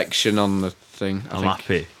bad reflection on the thing. I'm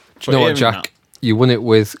happy. Do you know what, Jack? You won it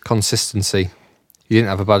with consistency. You didn't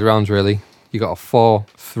have a bad round, really. You got a 4,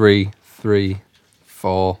 3, 3,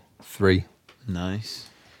 4, 3. Nice.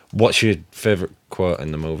 What's your favourite quote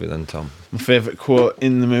in the movie then, Tom? My favourite quote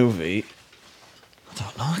in the movie? I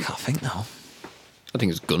don't know, I can't think now. I think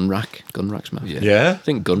it's gun rack. Gun rack's my Yeah? I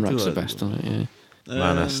think gun rack's the best on it, yeah.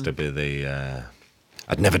 Mine has to be the...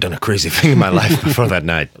 I'd never done a crazy thing in my life before that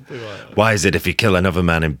night. Why is it if you kill another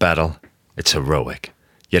man in battle, it's heroic?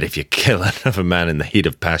 Yet if you kill another man in the heat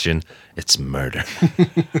of passion, it's murder.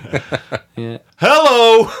 Yeah.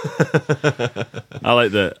 Hello!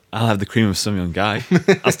 I'll have the cream of some young guy.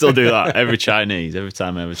 I still do that every time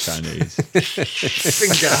I have a Chinese.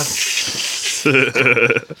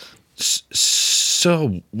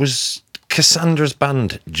 So, was Cassandra's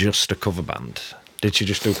band just a cover band? Did she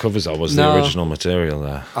just do covers, or was No. the original material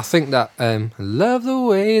there? I think that love the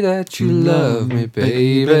way that you love me,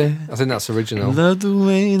 baby. I think that's original. Love the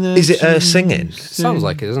way that Is it her singing? Sounds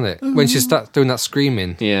like it, doesn't it? When she starts doing that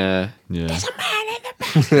screaming. Yeah.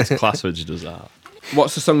 It's class when she does that.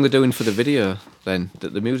 What's the song they're doing for the video then?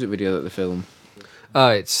 The music video that they film?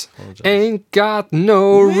 It's ain't got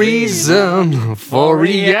no reason for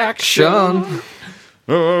reaction.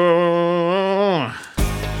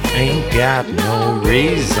 Ain't got no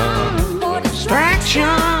reason for distraction.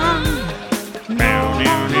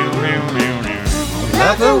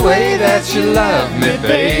 Love the way that you love me,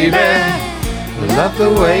 baby. Love the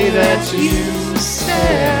way that you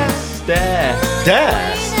stare. Stare.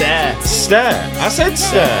 I said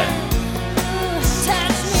stare.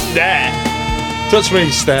 Stare. Touch me,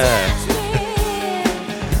 stare.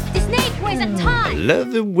 The snake weighs a ton.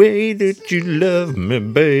 Love the way that you love me,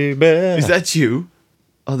 baby. Is that you?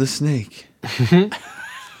 Oh, the snake.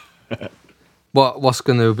 What's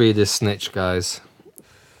going to be this snitch, guys?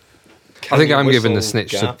 I think I'm giving the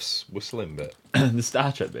snitch to... Gaff's whistling bit. The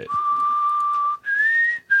Star Trek bit.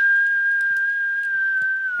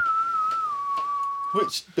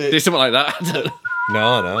 Which bit? Do something like that. I don't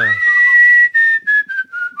know. No.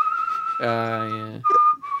 Yeah.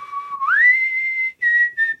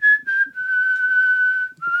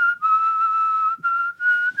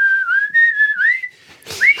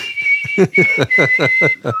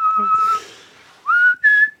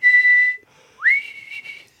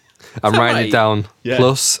 I'm writing it down. Yeah.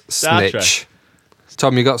 Plus Star snitch. Trek.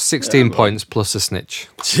 Tom, you got 16 points plus a snitch.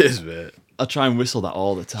 Cheers, mate. I try and whistle that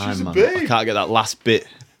all the time, man. I can't get that last bit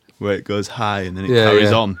where it goes high and then it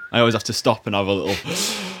carries on. I always have to stop and have a little...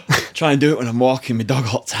 try and do it when I'm walking my dog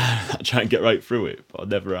all the time. I try and get right through it, but I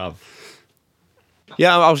never have.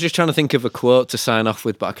 Yeah, I was just trying to think of a quote to sign off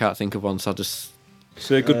with, but I can't think of one, so I'll just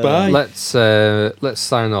say goodbye. Let's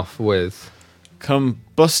sign off with... Come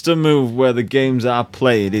bust a move where the games are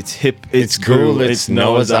played. It's hip, it's cool, it's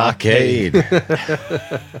Noah's Arcade.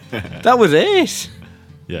 That was it.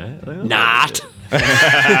 Yeah. Not.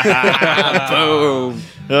 Boom.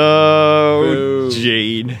 Oh,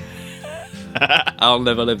 Gene. I'll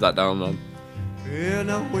never live that down, man. Yeah,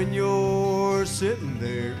 now when you're sitting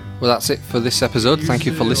there. Well, that's it for this episode. Thank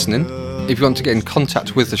you for listening. If you want to get in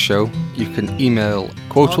contact with the show, you can email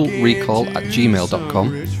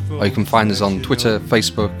quotalrecall@gmail.com, or you can find us on Twitter,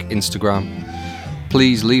 Facebook, Instagram.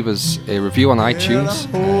 Please leave us a review on iTunes.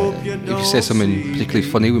 If you say something particularly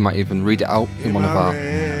funny, we might even read it out in one of our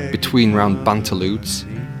between-round banterludes.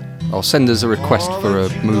 Or send us a request for a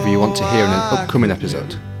movie you want to hear in an upcoming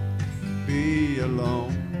episode. Be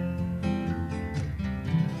alone.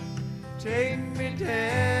 Take me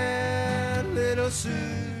down, little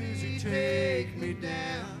Susie, take me down.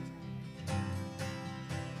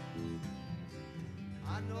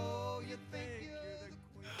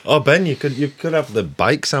 Oh, Ben, you could have the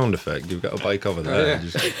bike sound effect. You've got a bike over there. Oh, yeah.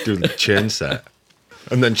 Just do the chain set,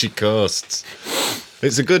 and then she coasts.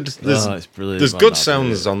 It's a good. It's brilliant. There's good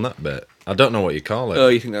sounds on that bit. I don't know what you call it. Oh,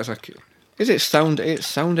 you think that's like? Is it sound? It's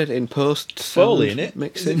sounded in post Foley, innit?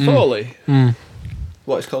 Mixing. Is it Foley?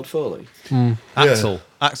 What it's called Foley? Axel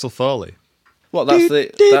Foley. What? That's the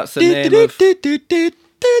name of.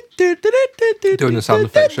 Doing the sound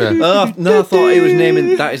effects, yeah. Oh no! I thought he was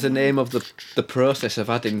naming. That is the name of the process of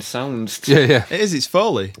adding sounds. Yeah. It is. It's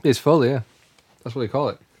Foley. It's Foley, yeah. That's what they call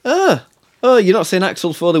it. Oh, you're not saying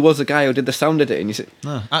Axel Foley was the guy who did the sound editing? You said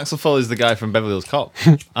No, Axel Foley's the guy from Beverly Hills Cop,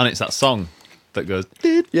 and it's that song that goes.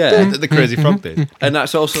 Yeah, the Crazy Frog did, and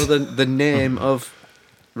that's also the name of.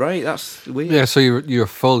 Right, that's weird. Yeah, so you're a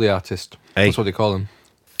Foley artist. Hey. That's what they call him.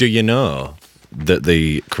 Do you know that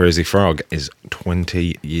the Crazy Frog is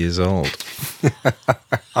 20 years old?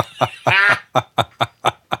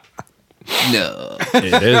 No,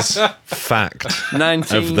 It is fact of the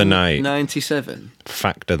night. 1997.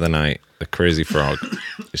 Fact of the night. The Crazy Frog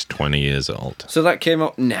is 20 years old. So that came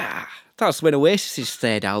out. Nah, that's when Oasis's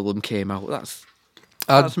third album came out.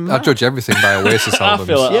 I mad. judge everything by Oasis albums.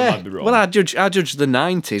 I feel like that might be wrong. Well, I judge the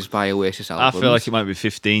 90s by Oasis albums. I feel like it might be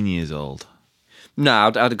 15 years old. No,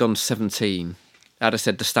 I'd have gone 17. I'd have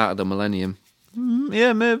said the start of the millennium.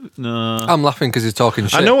 Yeah, maybe. No. I'm laughing because he's talking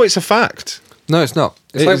shit. I know it's a fact. No, it's not.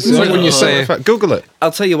 It's It's like when you say... Google it.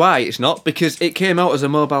 I'll tell you why it's not, because it came out as a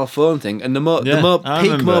mobile phone thing, and the I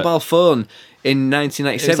peak remember mobile phone in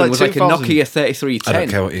 1997 was like a 2000. Nokia 3310. I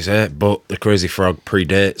don't care what you say, but the Crazy Frog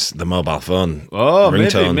predates the mobile phone. Oh,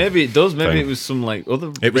 ringtone maybe it does. Maybe thing. it was some like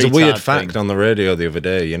other. It was a weird retard fact thing. on the radio the other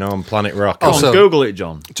day, you know, on Planet Rock. Oh, Also- Google it,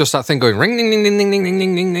 John. Just that thing going ring, ding, ding, ding, ding, ding, ding,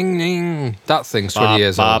 ding, ding, ding, ding. That thing's 20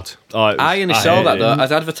 years old. I only saw that though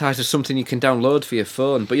as advertised as something you can download for your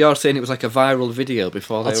phone, but you're saying it was like a viral video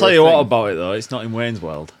before. I'll tell you what about it though. It's not in Wayne's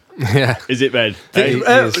World. Yeah. Is it, Ben?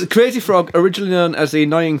 Crazy Frog, originally known as The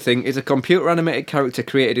Annoying Thing, is a computer-animated character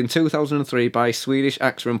created in 2003 by Swedish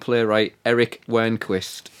actor and playwright Erik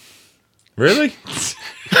Wernquist. Really?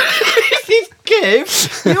 You gave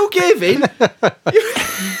in.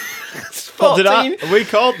 We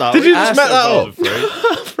called that. Did you just make that up?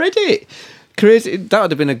 I've read it. Crazy. That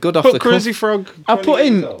would have been a good off the Put Crazy Frog. I put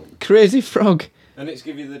in Crazy Frog. And it's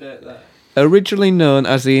give you the date there. Originally known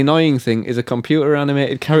as The Annoying Thing, is a computer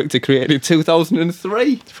animated character created in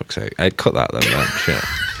 2003. Fuck's sake. I'd cut that then, man. Shit.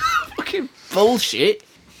 Fucking bullshit.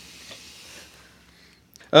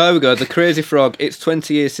 Oh, here we go. The Crazy Frog. It's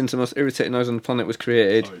 20 years since the most irritating noise on the planet was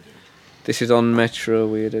created. This is on Metro.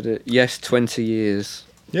 We did it. Yes, 20 years.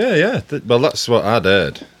 Yeah. Well, that's what I'd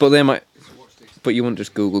heard. But they might. But you wouldn't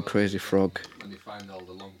just Google Crazy Frog.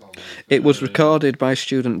 It was recorded by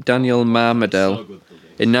student Daniel Marmadel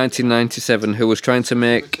in 1997, who was trying to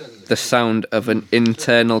make the sound of an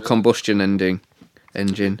internal combustion engine.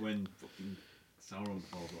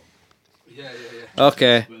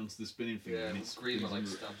 Okay.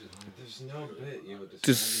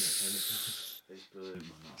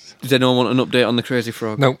 Does anyone want an update on the Crazy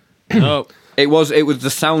Frog? No. No. It was the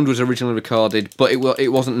sound was originally recorded, but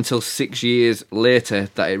it wasn't until 6 years later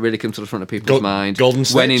that it really came to the front of people's mind. Golden when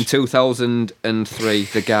Snitch? in 2003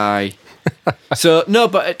 the guy. So no,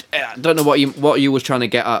 but I don't know what you was trying to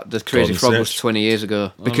get at. The Crazy Golden Frog was Snitch. 20 years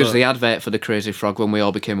ago because the advert for the Crazy Frog, when we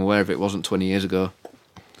all became aware of it, wasn't 20 years ago.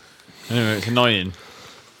 Anyway, it's annoying.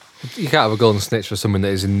 You can't have a golden snitch for someone that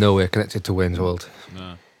is in no way connected to Wayne's World.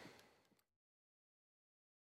 No.